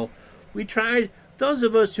 you know, we tried. Those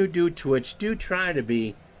of us who do Twitch do try to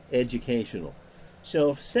be educational.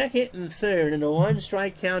 So second and third and a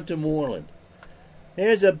one-strike count to Moreland.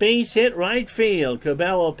 There's a base hit right field.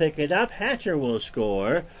 Cabell will pick it up. Hatcher will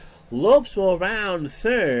score. Lopes will round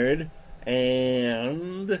third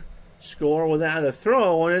and score without a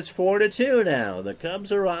throw, and it's 4-2 now. The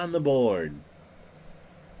Cubs are on the board.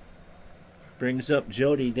 Brings up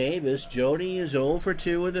Jody Davis. Jody is 0 for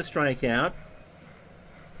 2 with a strikeout.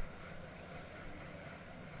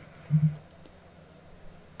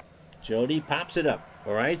 Jody pops it up.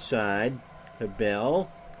 Right side.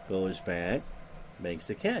 Cabell goes back. Makes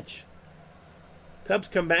the catch. Cubs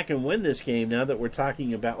come back and win this game now that we're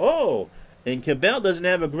talking about... Oh! And Cabell doesn't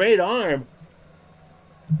have a great arm.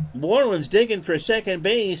 Moreland's digging for second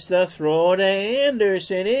base. The throw to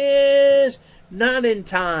Anderson is not in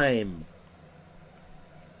time.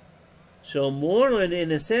 So Moreland,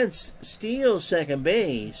 in a sense, steals second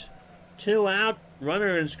base. 2 out,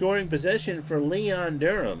 runner in scoring position for Leon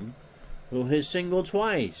Durham, who has singled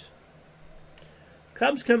twice.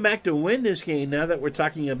 Cubs come back to win this game now that we're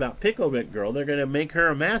talking about Pickle Rick Girl. They're going to make her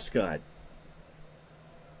a mascot.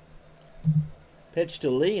 Pitch to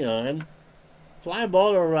Leon. Fly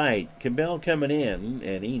ball to right. Cabell coming in,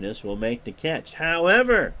 and Enos will make the catch.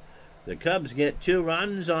 However, the Cubs get 2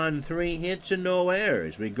 runs on 3 hits and no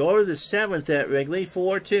errors. We go to the 7th at Wrigley,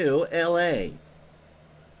 4-2, L.A.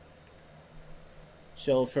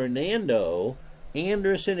 So Fernando,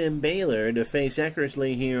 Anderson, and Baylor to face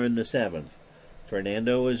Eckersley here in the 7th.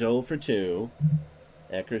 Fernando is 0 for 2.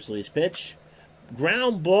 Eckersley's pitch.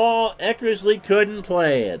 Ground ball. Eckersley couldn't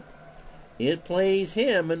play it. It plays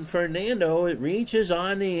him, and Fernando, it reaches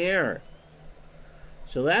on the air.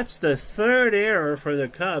 So that's the 3rd error for the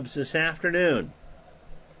Cubs this afternoon.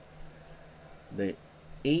 The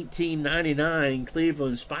 1899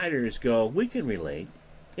 Cleveland Spiders go, we can relate.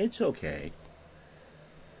 It's okay.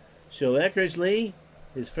 So Eckersley,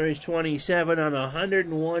 his first 27 on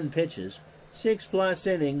 101 pitches, 6+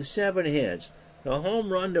 innings, 7 hits. The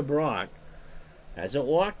home run to Brock. Hasn't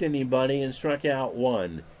walked anybody and struck out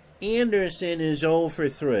 1. Anderson is 0 for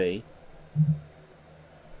 3.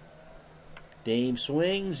 Dave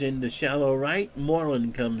swings into shallow right.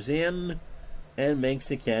 Moreland comes in and makes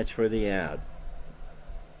the catch for the out.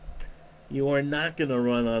 You are not going to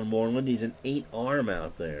run on Moreland. He's an 8-arm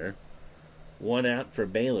out there. 1 out for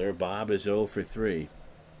Baylor. Bob is 0 for 3.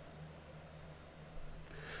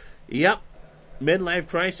 Yep. Midlife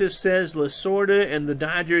Crisis says Lasorda and the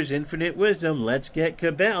Dodgers' infinite wisdom. Let's get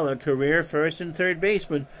Cabell, a career first and third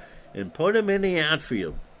baseman, and put him in the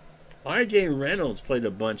outfield. R.J. Reynolds played a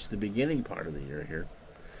bunch the beginning part of the year here.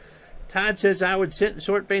 Todd says, I would sit and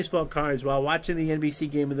sort baseball cards while watching the NBC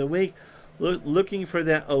Game of the Week, looking for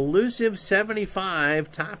that elusive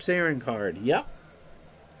 75 Topps Aaron card. Yep.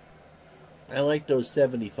 I like those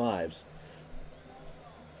 75s.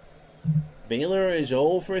 Baylor is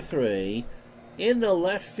 0 for 3. In the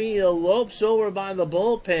left field, Lopes over by the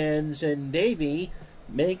bullpens, and Davey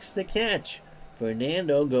makes the catch.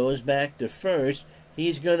 Fernando goes back to first.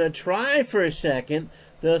 He's going to try for a second.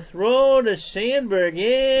 The throw to Sandberg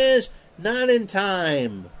is not in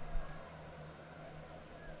time.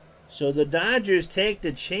 So the Dodgers take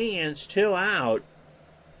the chance, 2 out.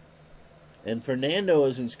 And Fernando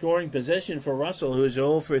is in scoring position for Russell, who's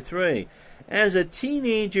 0 for 3. As a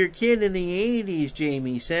teenager kid in the 80s,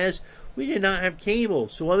 Jamie says, we did not have cable,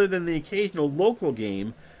 so other than the occasional local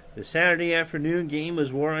game, the Saturday afternoon game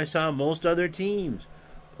was where I saw most other teams.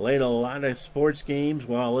 Played a lot of sports games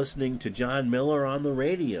while listening to John Miller on the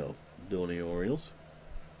radio, doing the Orioles.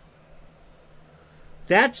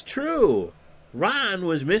 That's true. Ron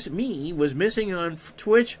was missing on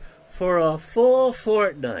Twitch for a full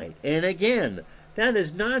fortnight. And again, that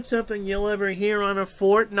is not something you'll ever hear on a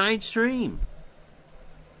fortnight stream.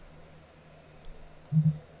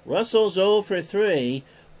 Russell's 0 for 3.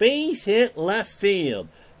 Base hit left field.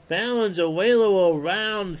 Valenzuela will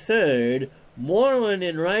round third. Moreland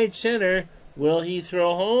in right center. Will he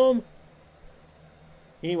throw home?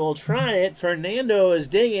 He will try it. Fernando is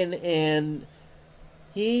digging, and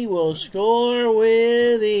he will score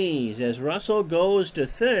with ease. As Russell goes to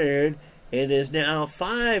third, it is now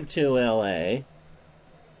 5-2 LA.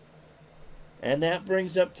 And that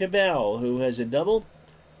brings up Cabell, who has a double.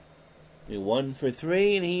 He 1 for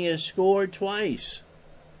 3, and he has scored twice.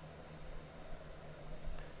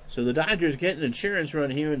 So the Dodgers get an insurance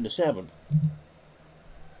run here in the 7th.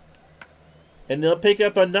 And they'll pick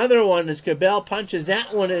up another one as Cabell punches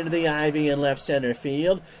that one into the ivy in left center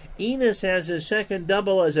field. Enos has his second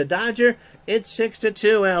double as a Dodger. It's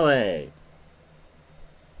 6-2 LA.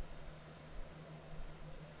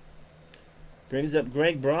 Brings up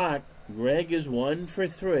Greg Brock. Greg is 1 for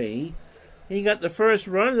 3. He got the first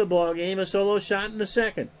run of the ball game, a solo shot in the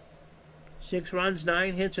second. 6 runs,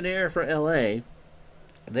 9 hits, and error for LA.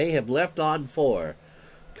 They have left on 4.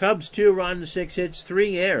 Cubs 2 runs, 6 hits,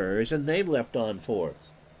 3 errors, and they've left on 4.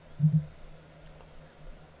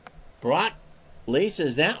 Brock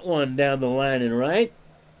laces that one down the line and right.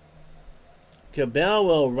 Cabell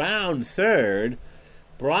will round third.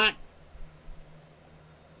 Brock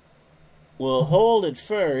will hold at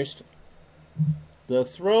first. The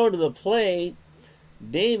throw to the plate.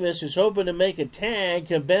 Davis is hoping to make a tag.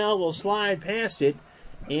 Cabell will slide past it,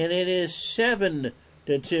 and it is 7-2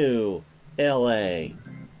 LA.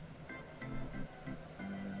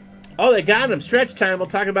 Oh, they got him. Stretch time. We'll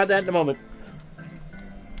talk about that in a moment.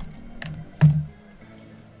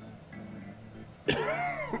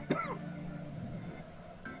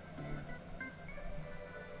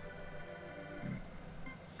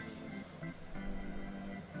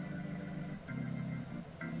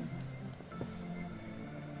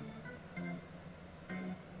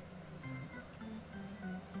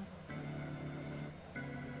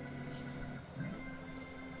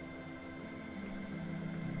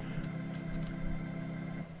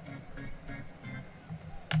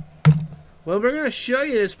 Well, we're going to show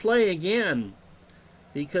you this play again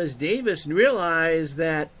because Davis realized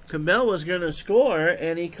that Cabell was going to score,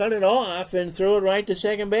 and he cut it off and threw it right to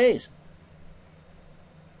second base.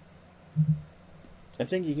 I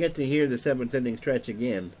think you get to hear the 7th inning stretch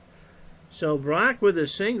again. So Brock with a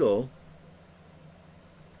single.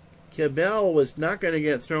 Cabell was not going to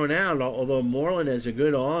get thrown out, although Moreland has a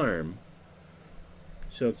good arm.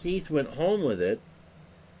 So Keith went home with it.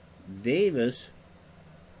 Davis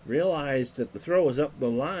realized that the throw was up the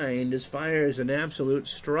line, just fires an absolute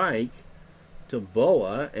strike to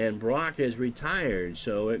Boa, and Brock is retired.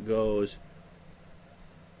 So it goes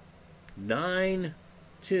 9-2-6.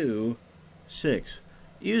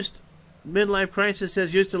 Midlife Crisis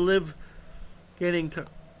says used to love getting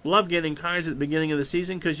cards at the beginning of the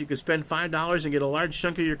season because you could spend $5 and get a large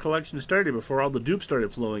chunk of your collection started before all the dupes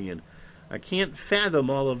started flowing in. I can't fathom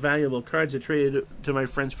all the valuable cards I traded to my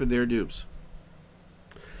friends for their dupes.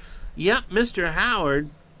 Yep, Mr. Howard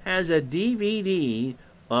has a DVD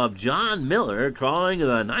of John Miller calling the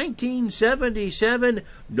 1977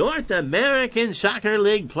 North American Soccer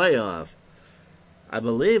League playoff. I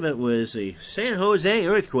believe it was the San Jose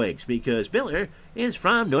Earthquakes because Miller is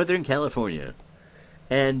from Northern California.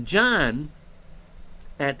 And John,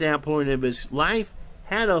 at that point of his life,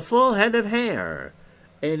 had a full head of hair.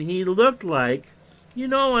 And he looked like, you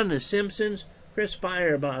know, on The Simpsons, Chris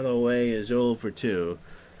Spire, by the way, is 0 for 2.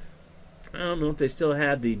 I don't know if they still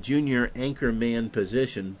have the junior anchorman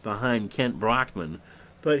position behind Kent Brockman,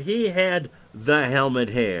 but he had the helmet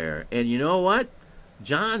hair. And you know what?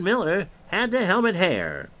 John Miller had the helmet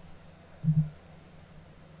hair.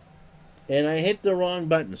 And I hit the wrong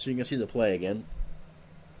button, so you can see the play again.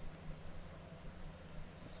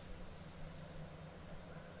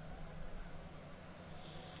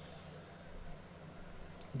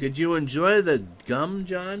 Did you enjoy the gum,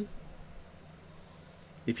 John?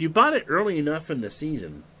 If you bought it early enough in the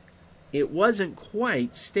season, it wasn't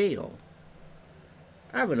quite stale.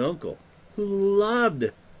 I have an uncle who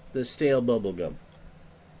loved the stale bubble gum.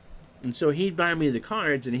 And so he'd buy me the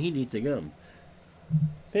cards and he'd eat the gum.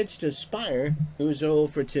 Pitch to Spire, who's 0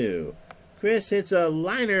 for 2. Chris hits a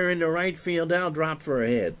liner into right field. I'll drop for a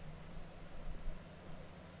hit.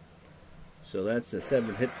 So that's the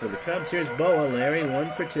 7th hit for the Cubs. Here's Boa, Larry,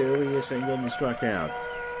 1 for 2. He is singled and struck out.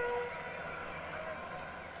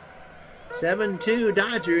 7-2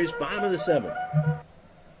 Dodgers, bottom of the 7th.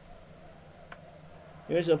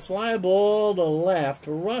 Here's a fly ball to left.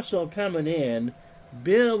 Russell coming in.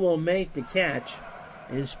 Bill will make the catch.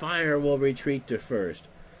 And Spire will retreat to first.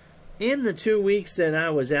 In the 2 weeks that I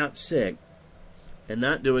was out sick and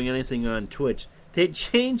not doing anything on Twitch, they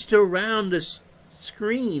changed around the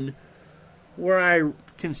screen where I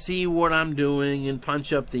can see what I'm doing and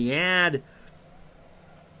punch up the ad.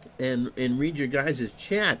 and read your guys'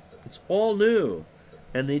 chat. It's all new.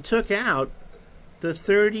 And they took out the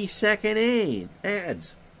 30-second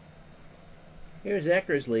ads. Here's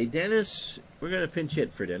Eckersley. Dennis, we're going to pinch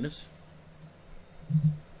hit for Dennis.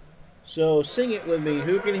 So sing it with me.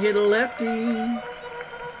 Who can hit a lefty?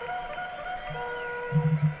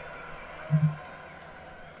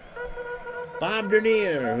 Bob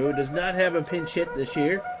Dernier, who does not have a pinch hit this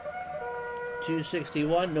year.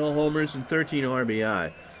 261, no homers, and 13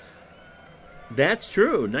 RBI. That's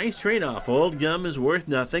true. Nice trade-off. Old gum is worth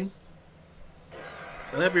nothing.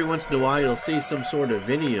 Every once in a while you'll see some sort of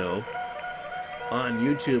video on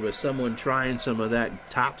YouTube of someone trying some of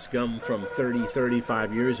that Topps gum from 30,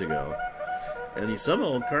 35 years ago. And some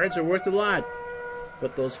old cards are worth a lot.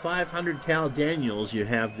 But those 500 Cal Daniels you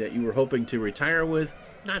have that you were hoping to retire with,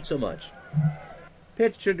 not so much.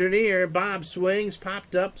 Pitch to Dernier. Bob swings.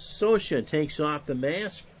 Popped up. Sosha takes off the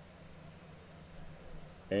mask.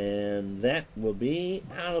 And that will be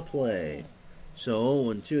out of play. So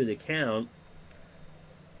 0-2 the count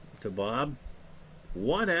to Bob.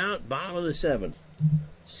 1 out. Bottom of the 7th.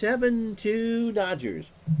 7-2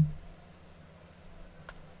 Dodgers.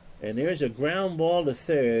 And there's a ground ball to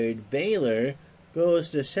third. Baylor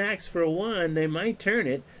goes to sacks for 1. They might turn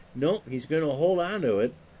it. Nope, he's going to hold on to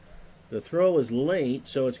it. The throw is late,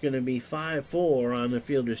 so it's going to be 5-4 on the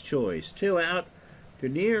fielder's choice. 2 out.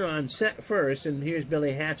 Dernier on set first, and here's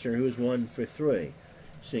Billy Hatcher, who's 1 for 3.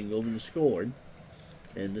 Singled and scored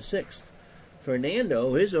in the 6th.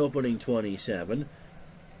 Fernando, his opening 27.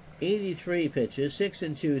 83 pitches, 6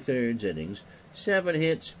 2/3 innings, 7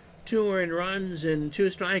 hits, 2 earned runs, and 2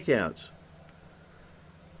 strikeouts.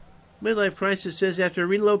 Midlife Crisis says, after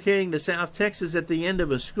relocating to South Texas at the end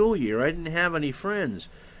of a school year, I didn't have any friends.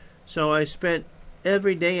 So I spent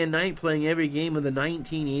every day and night playing every game of the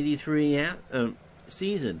 1983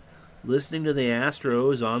 season, listening to the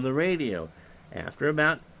Astros on the radio. After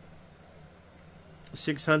about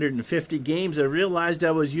 650 games, I realized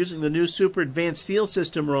I was using the new Super Advanced Steal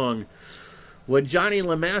system wrong. When Johnny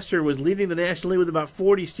LeMaster was leading the National League with about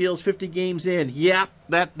 40 steals 50 games in. Yep,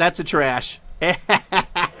 that's a trash.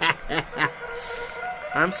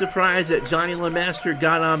 I'm surprised that Johnny LeMaster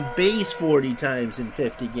got on base 40 times in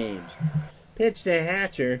 50 games. Pitch to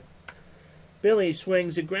Hatcher. Billy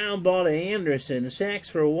swings a ground ball to Anderson. Sacks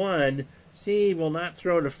for 1. Steve will not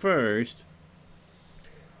throw to first,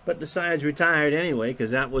 but decides retired anyway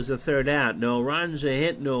because that was the 3rd out. No runs, a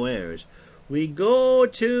hit, no errors. We go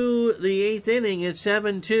to the 8th inning. It's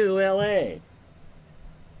 7-2 L.A.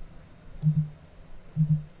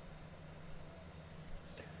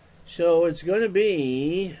 So it's going to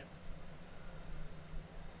be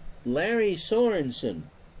Larry Sorensen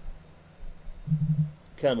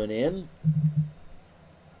coming in.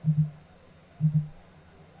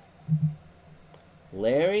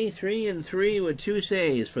 Larry, 3-3 with 2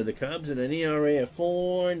 saves for the Cubs and an ERA of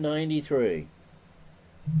 4.93.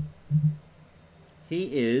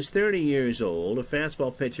 He is 30 years old, a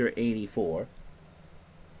fastball pitcher, 84,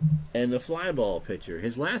 and the fly ball pitcher.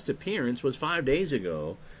 His last appearance was 5 days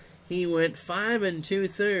ago. He went 5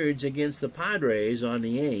 2/3 against the Padres on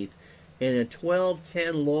the 8th in a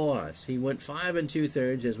 12-10 loss. He went 5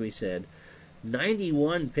 2/3, as we said.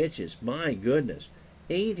 91 pitches. My goodness.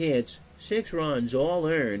 8 hits, 6 runs, all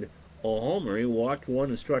earned. A homer. He walked 1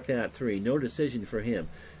 and struck out 3. No decision for him.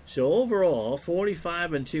 So overall,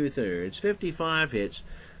 45 2/3, 55 hits,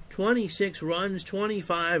 26 runs,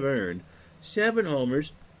 25 earned, 7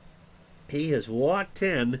 homers. He has walked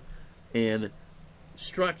 10 and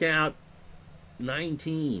struck out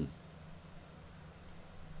 19.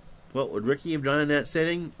 What would Ricky have done in that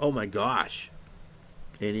setting? Oh my gosh.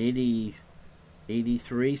 In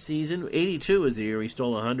 83 season? 82 is the year he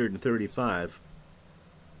stole 135.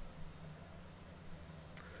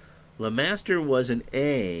 LeMaster was an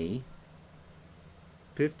A,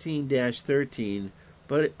 15-13,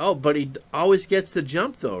 but he always gets the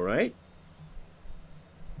jump though, right?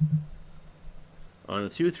 On a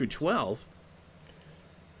 2 through 12.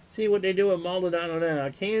 See what they do with Maldonado now.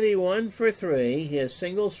 Candy 1 for 3. He has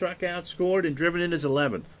single, struck out, scored, and driven in his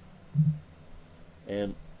 11th.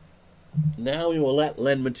 And now we will let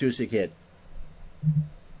Len Matusik hit.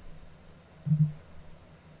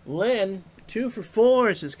 Len, 2 for 4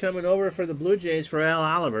 is coming over for the Blue Jays for Al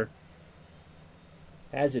Oliver.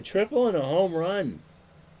 Has a triple and a home run.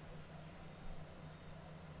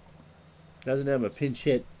 Doesn't have a pinch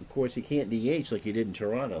hit. Of course, he can't DH like he did in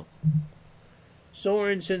Toronto.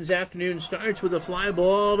 Sorensen's afternoon starts with a fly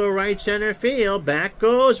ball to right center field. Back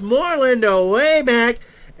goes Moreland, way back.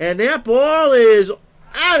 And that ball is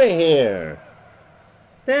out of here.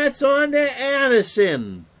 That's on to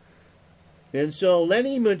Addison. And so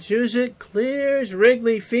Lenny Matusik clears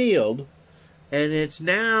Wrigley Field, and it's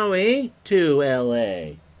now 8-2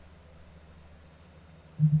 LA.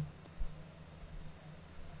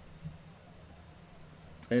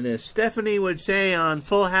 And as Stephanie would say on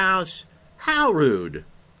Full House, how rude.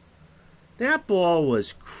 That ball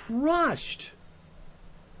was crushed.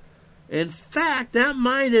 In fact, that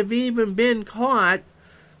might have even been caught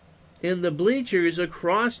in the bleachers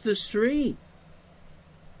across the street.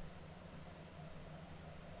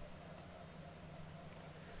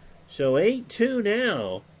 So 8-2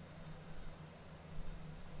 now.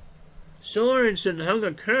 Sorensen hung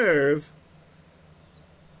a curve,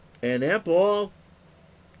 and that ball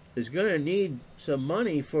is going to need some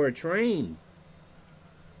money for a train.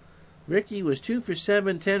 Ricky was 2 for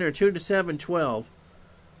 7-10 or 2 to 7-12.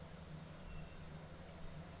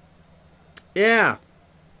 Yeah.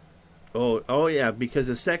 Oh yeah, because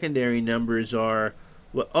the secondary numbers are...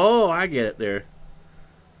 Well, oh, I get it there.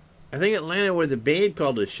 I think it landed where the Babe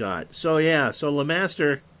called a shot. So yeah, so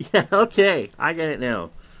LeMaster... Yeah, okay, I get it now.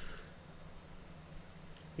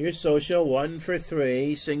 Here's Socha, 1 for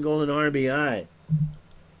 3, single and RBI.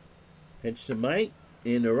 Pitch to Mike,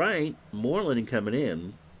 in the right, Moreland coming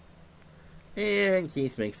in. And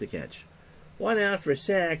Keith makes the catch. 1 out for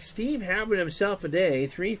sack. Steve having himself a day,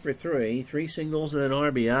 3 for 3, 3 singles and an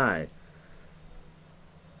RBI.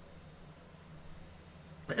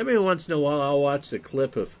 Every once in a while I'll watch the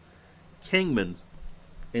clip of Kingman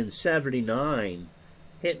in 79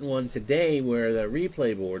 hitting one today where the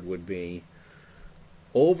replay board would be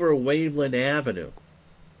over Waveland Avenue.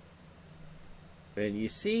 And you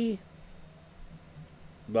see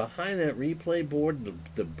behind that replay board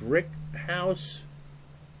the brick house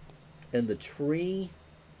and the tree.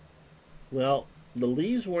 Well, the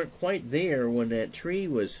leaves weren't quite there when that tree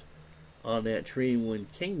was on that tree when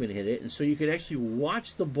Kingman hit it, and so you could actually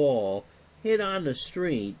watch the ball hit on the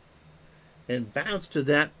street and bounce to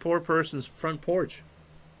that poor person's front porch.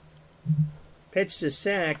 Pitch to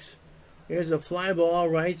Sachs. Here's a fly ball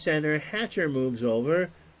right center. Hatcher moves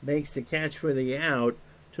over, makes the catch for the out,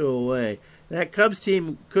 2 away. That Cubs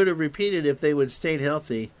team could have repeated if they would have stayed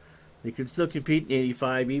healthy. They could still compete in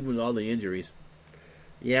 85 even with all the injuries.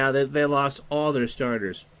 Yeah, they lost all their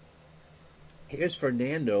starters. Here's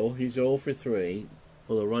Fernando. He's 0 for 3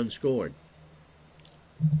 with a run scored.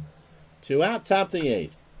 2 out, top the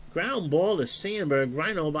 8th. Ground ball to Sandberg.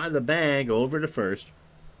 Rhino by the bag over to first.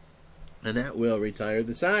 And that will retire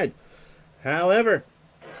the side. However,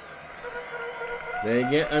 they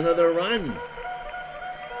get another run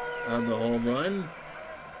on the home run.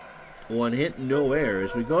 1 hit, no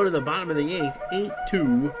errors. We go to the bottom of the 8th,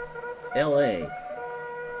 8-2 LA.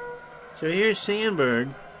 So here's Sandberg,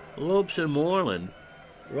 Lopes and Moreland.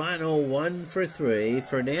 Rhino 1 for 3.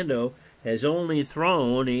 Fernando has only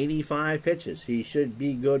thrown 85 pitches. He should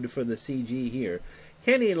be good for the CG here.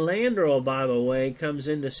 Kenny Landreau, by the way, comes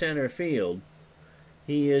into center field.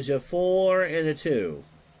 He is a 4 and a 2.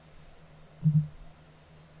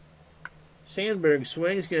 Sandberg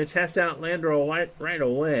swings, going to test out Landreau right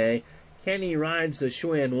away. Kenny rides the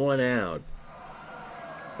Schwinn, 1 out.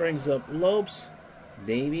 Brings up Lopes.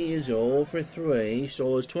 Davey is 0 for 3,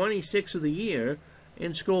 so is 26 of the year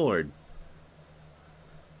and scored.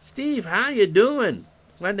 Steve, how you doing?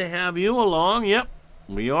 Glad to have you along. Yep,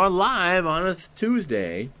 we are live on a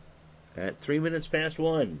Tuesday at 3 minutes past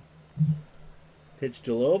 1. Pitch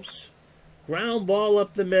to Lopes. Ground ball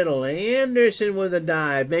up the middle. Anderson with a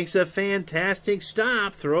dive. Makes a fantastic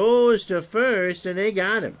stop. Throws to first, and they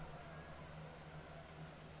got him.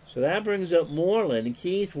 So that brings up Moreland.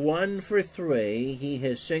 Keith 1 for 3. He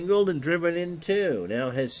has singled and driven in 2. Now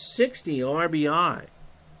has 60 RBI.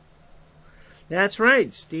 That's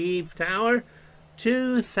right, Steve Tower.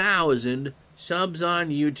 2,000 subs on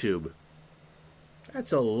YouTube.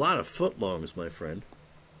 That's a lot of footlongs, my friend.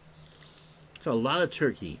 It's a lot of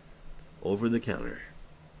turkey over the counter.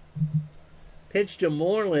 Pitch to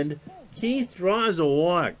Moreland. Keith draws a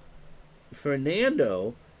walk.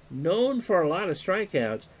 Fernando, known for a lot of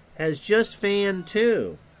strikeouts, has just fanned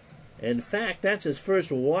 2. In fact, that's his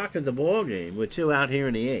first walk of the ball game with 2 out here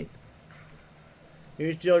in the 8th.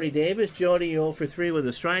 Here's Jody Davis. Jody 0 for 3 with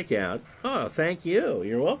a strikeout. Oh, thank you.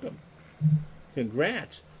 You're welcome.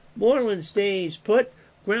 Congrats. Moreland stays put.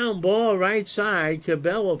 Ground ball right side.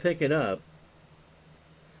 Cabell will pick it up.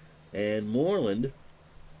 And Moreland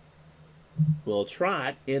will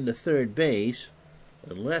trot into third base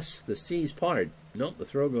unless the C's part. Nope, the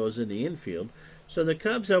throw goes in the infield. So the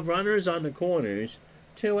Cubs have runners on the corners.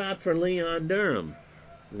 2 out for Leon Durham.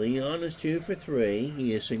 Leon is 2 for 3.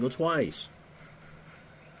 He is singled twice.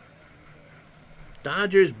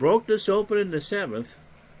 Dodgers broke this open in the 7th.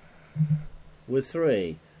 with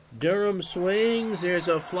 3. Durham swings. There's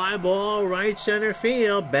a fly ball right center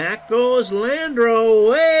field. Back goes Landreau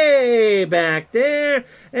way back there.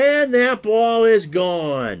 And that ball is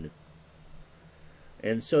gone.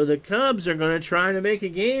 And so the Cubs are going to try to make a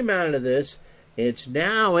game out of this. It's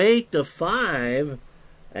now 8-5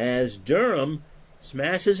 as Durham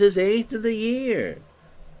smashes his 8th of the year.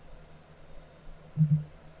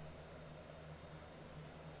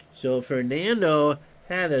 So Fernando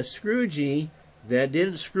had a scroogey that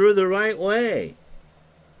didn't screw the right way.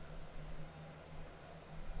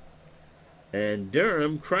 And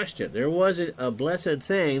Durham crushed it. There wasn't a blessed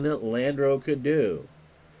thing that Landreau could do.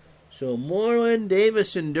 So Moreland,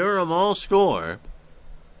 Davis, and Durham all score.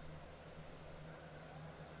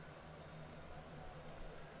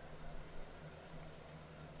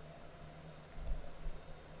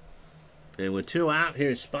 And with 2 out,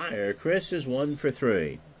 here's Spire. Chris is 1 for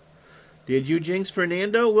 3. Did you jinx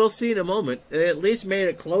Fernando? We'll see in a moment. It at least made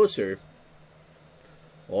it closer.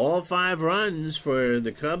 All 5 runs for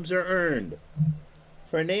the Cubs are earned.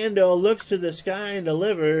 Fernando looks to the sky and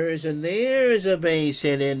delivers, and there's a base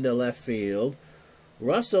hit into left field.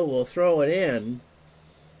 Russell will throw it in.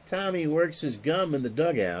 Tommy works his gum in the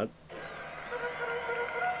dugout.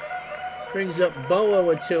 Brings up Boa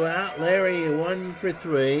with 2 out. Larry 1 for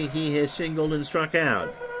 3. He has singled and struck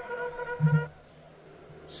out.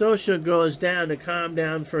 Socha goes down to calm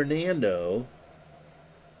down Fernando.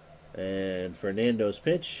 And Fernando's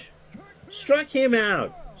pitch struck him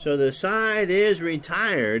out. So the side is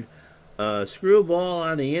retired. A screwball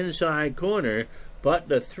on the inside corner. But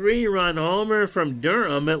the 3-run homer from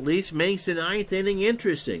Durham at least makes the 9th inning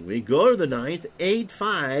interesting. We go to the 9th,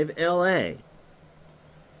 8-5 LA.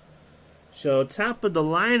 So top of the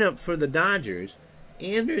lineup for the Dodgers,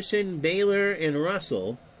 Anderson, Baylor, and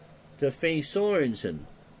Russell to face Sorensen.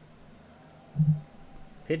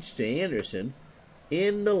 Pitch to Anderson.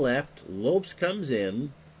 In the left, Lopes comes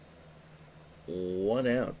in. 1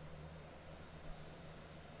 out.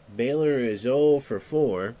 Baylor is 0 for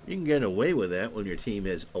 4. You can get away with that when your team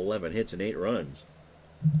has 11 hits and 8 runs.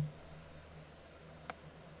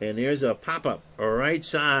 And there's a pop-up, right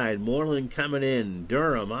side. Moreland coming in.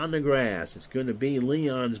 Durham on the grass. It's going to be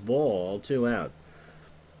Leon's ball. 2 out.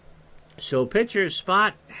 So pitchers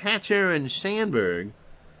spot Hatcher and Sandberg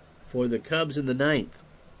for the Cubs in the 9th.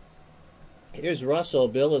 Here's Russell.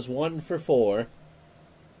 Bill is 1 for 4.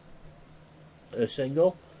 A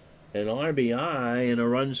single, an RBI, and a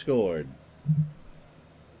run scored.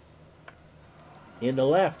 In the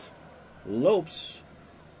left, Lopes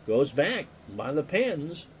goes back by the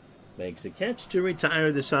pins, makes the catch to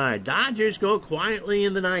retire the side. Dodgers go quietly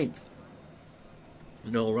in the 9th.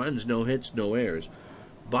 No runs, no hits, no errors.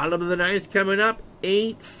 Bottom of the 9th coming up,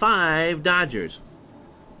 8-5 Dodgers.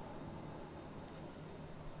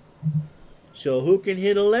 So who can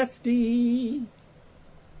hit a lefty?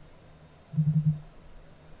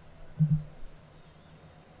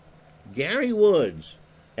 Gary Woods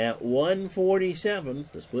at 147.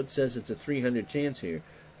 The split says it's a 300 chance here.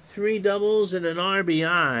 3 doubles and an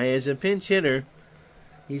RBI as a pinch hitter.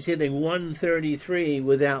 He's hitting 133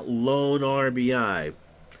 without lone RBI.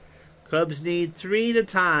 Cubs need 3 to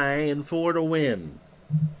tie and 4 to win.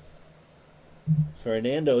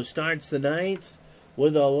 Fernando starts the 9th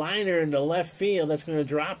with a liner in the left field that's going to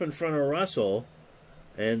drop in front of Russell.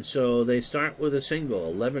 And so they start with a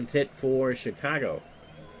single. 11th hit for Chicago.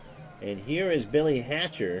 And here is Billy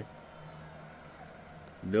Hatcher.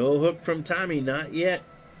 No hook from Tommy, not yet.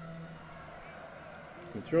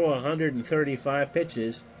 He threw 135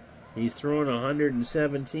 pitches. He's thrown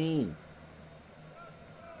 117.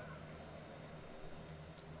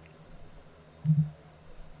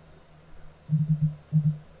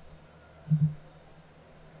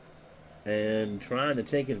 And trying to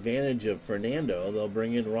take advantage of Fernando, they'll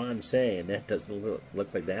bring in Ron Say, and that doesn't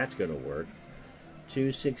look like that's going to work.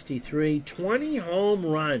 263, 20 home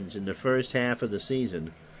runs in the first half of the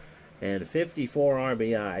season, and 54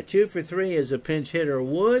 RBI. 2 for 3 as a pinch hitter.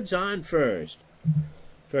 Woods on first.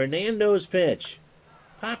 Fernando's pitch.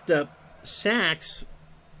 Popped up. Sachs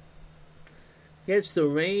gets the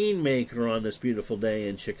rainmaker on this beautiful day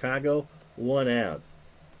in Chicago. 1 out.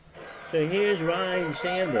 So here's Ryan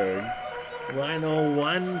Sandberg. Rhino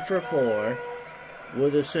 1 for 4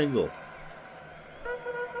 with a single.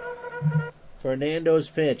 Fernando's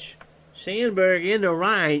pitch. Sandberg into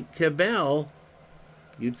right. Cabell,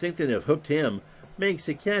 you'd think they'd have hooked him, makes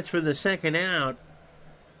the catch for the 2nd out.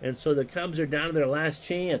 And so the Cubs are down to their last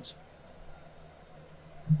chance.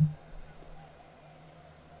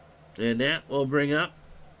 And that will bring up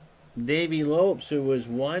Davey Lopes, who was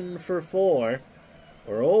 1 for 4,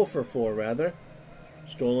 or 0 for 4 rather.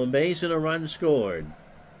 Stolen base and a run scored.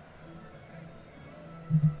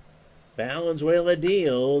 Valenzuela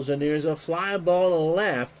deals, and there's a fly ball to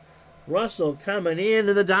left. Russell coming in,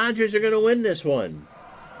 and the Dodgers are going to win this one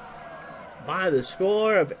by the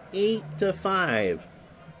score of 8-5.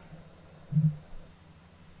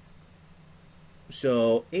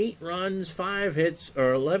 So 8 runs, 5 hits,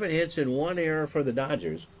 or 11 hits and 1 error for the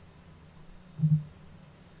Dodgers.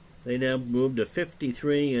 They now moved to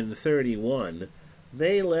 53-31.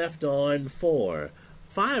 They left on 4.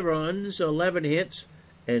 5 runs, 11 hits,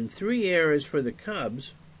 and 3 errors for the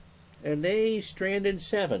Cubs, and they stranded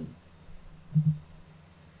 7.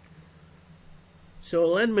 So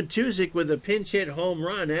Len Matuzik with a pinch hit home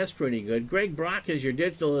run, that's pretty good. Greg Brock is your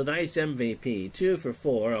digital dice MVP, 2 for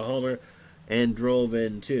 4, a homer, and drove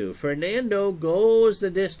in 2. Fernando goes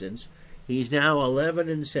the distance. He's now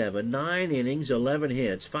 11-7, 9 innings, 11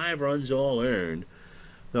 hits, 5 runs all earned.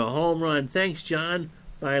 The home run, thanks John,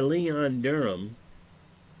 by Leon Durham,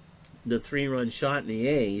 the 3-run shot in the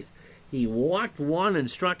 8th. He walked 1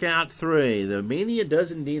 and struck out 3. The mania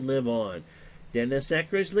does indeed live on. Dennis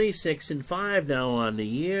Eckersley, 6-5 now on the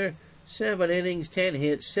year. 7 innings, 10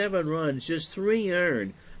 hits, 7 runs, just 3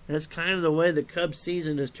 earned. That's kind of the way the Cubs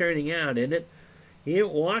season is turning out, isn't it? He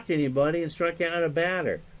didn't walk anybody and struck out a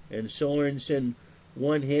batter. And Sorensen,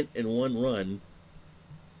 1 hit and 1 run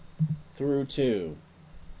through 2.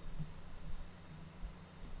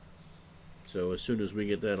 So as soon as we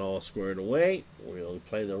get that all squared away, we'll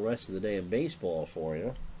play the rest of the day in baseball for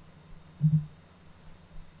you.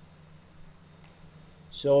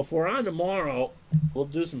 So if we're on tomorrow, we'll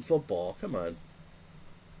do some football. Come on.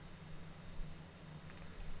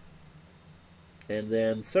 And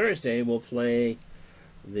then Thursday, we'll play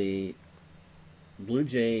the Blue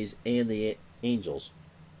Jays and the Angels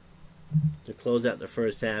to close out the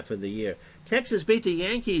first half of the year. Texas beat the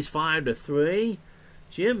Yankees 5-3.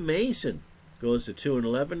 Jim Mason goes to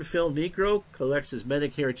 2-11. Phil Negro collects his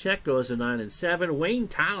Medicare check, goes to 9-7. Wayne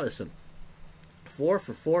Tallison, 4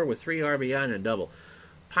 for 4 with 3 RBI and a double.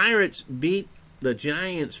 Pirates beat the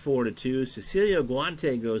Giants 4-2. Cecilio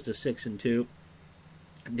Guante goes to 6-2.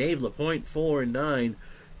 Dave LaPointe 4-9.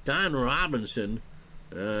 Don Robinson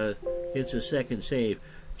gets a second save.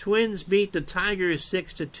 Twins beat the Tigers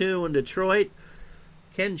 6-2 in Detroit.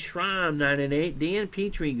 Ken Schramm 9-8. Dan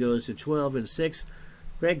Petrie goes to 12-6.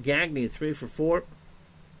 Greg Gagne 3 for 4,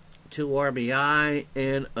 2 RBI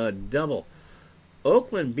and a double.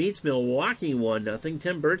 Oakland beats Milwaukee 1-0.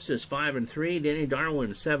 Tim Burtsis 5-3. Danny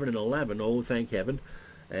Darwin 7-11. Oh, thank heaven.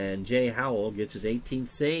 And Jay Howell gets his 18th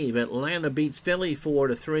save. Atlanta beats Philly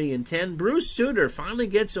 4-3-10. Bruce Sutter finally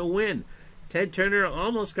gets a win. Ted Turner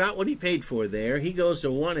almost got what he paid for there. He goes to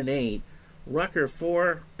 1-8. Rucker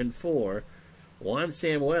 4-4. Juan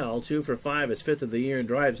Samuel 2 for 5, his 5th of the year, and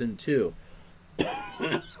drives in 2.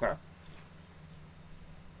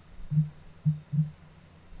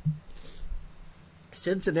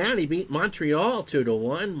 Cincinnati beat Montreal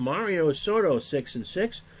 2-1. Mario Soto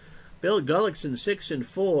 6-6. Bill Gullickson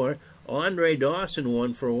 6-4. Andre Dawson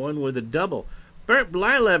 1 for 1 with a double. Bert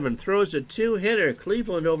Blyleven throws a 2-hitter.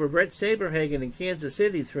 Cleveland over Brett Saberhagen in Kansas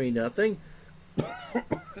City 3-0.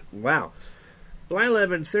 Wow.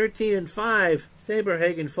 Blyleven 13-5.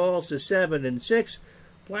 Saberhagen falls to 7-6.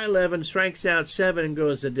 Blyleven strikes out 7 and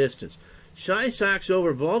goes the distance. Shy Sox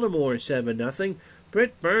over Baltimore 7-0.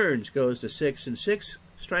 Britt Burns goes to 6-6.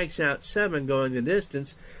 Strikes out 7 going the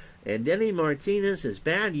distance. And Denny Martinez, his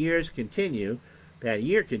bad year continues.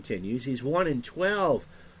 He's 1-12.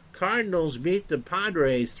 Cardinals beat the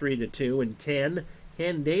Padres 3-2-10.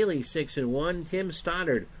 Ken Daly 6-1. Tim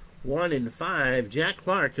Stoddard 1-5. Jack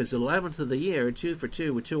Clark is 11th of the year, 2 for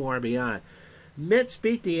 2 with 2 RBI. Mets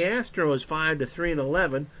beat the Astros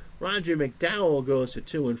 5-3-11. Roger McDowell goes to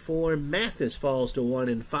 2-4. Mathis falls to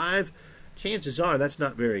 1-5. Chances are that's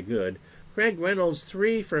not very good. Craig Reynolds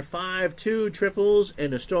 3 for 5, 2 triples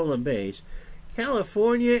and a stolen base.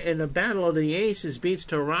 California in the Battle of the Aces beats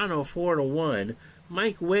Toronto 4-1.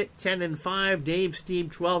 Mike Witt 10-5. Dave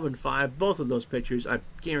Stieb 12-5. Both of those pitchers, I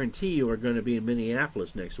guarantee you, are going to be in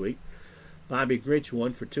Minneapolis next week. Bobby Grich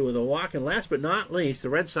 1 for 2 with a walk. And last but not least, the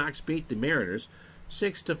Red Sox beat the Mariners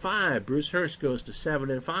 6-5. Bruce Hurst goes to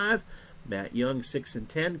 7-5. Matt Young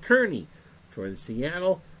 6-10. Kearney for the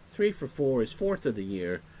Seattle 3 for 4, his 4th of the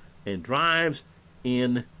year, and drives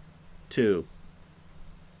in 2.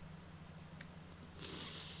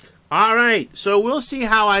 All right, so we'll see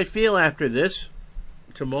how I feel after this.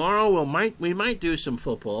 Tomorrow we might do some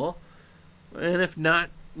football, and if not,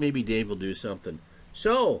 maybe Dave will do something.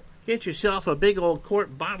 So get yourself a big old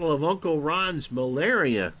quart bottle of Uncle Ron's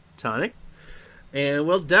malaria tonic. And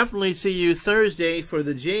we'll definitely see you Thursday for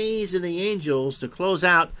the Jays and the Angels to close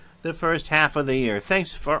out the first half of the year.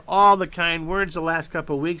 Thanks for all the kind words the last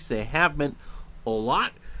couple of weeks. They have meant a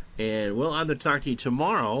lot. And we'll either talk to you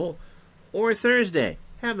tomorrow or Thursday.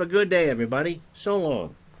 Have a good day, everybody. So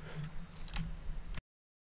long.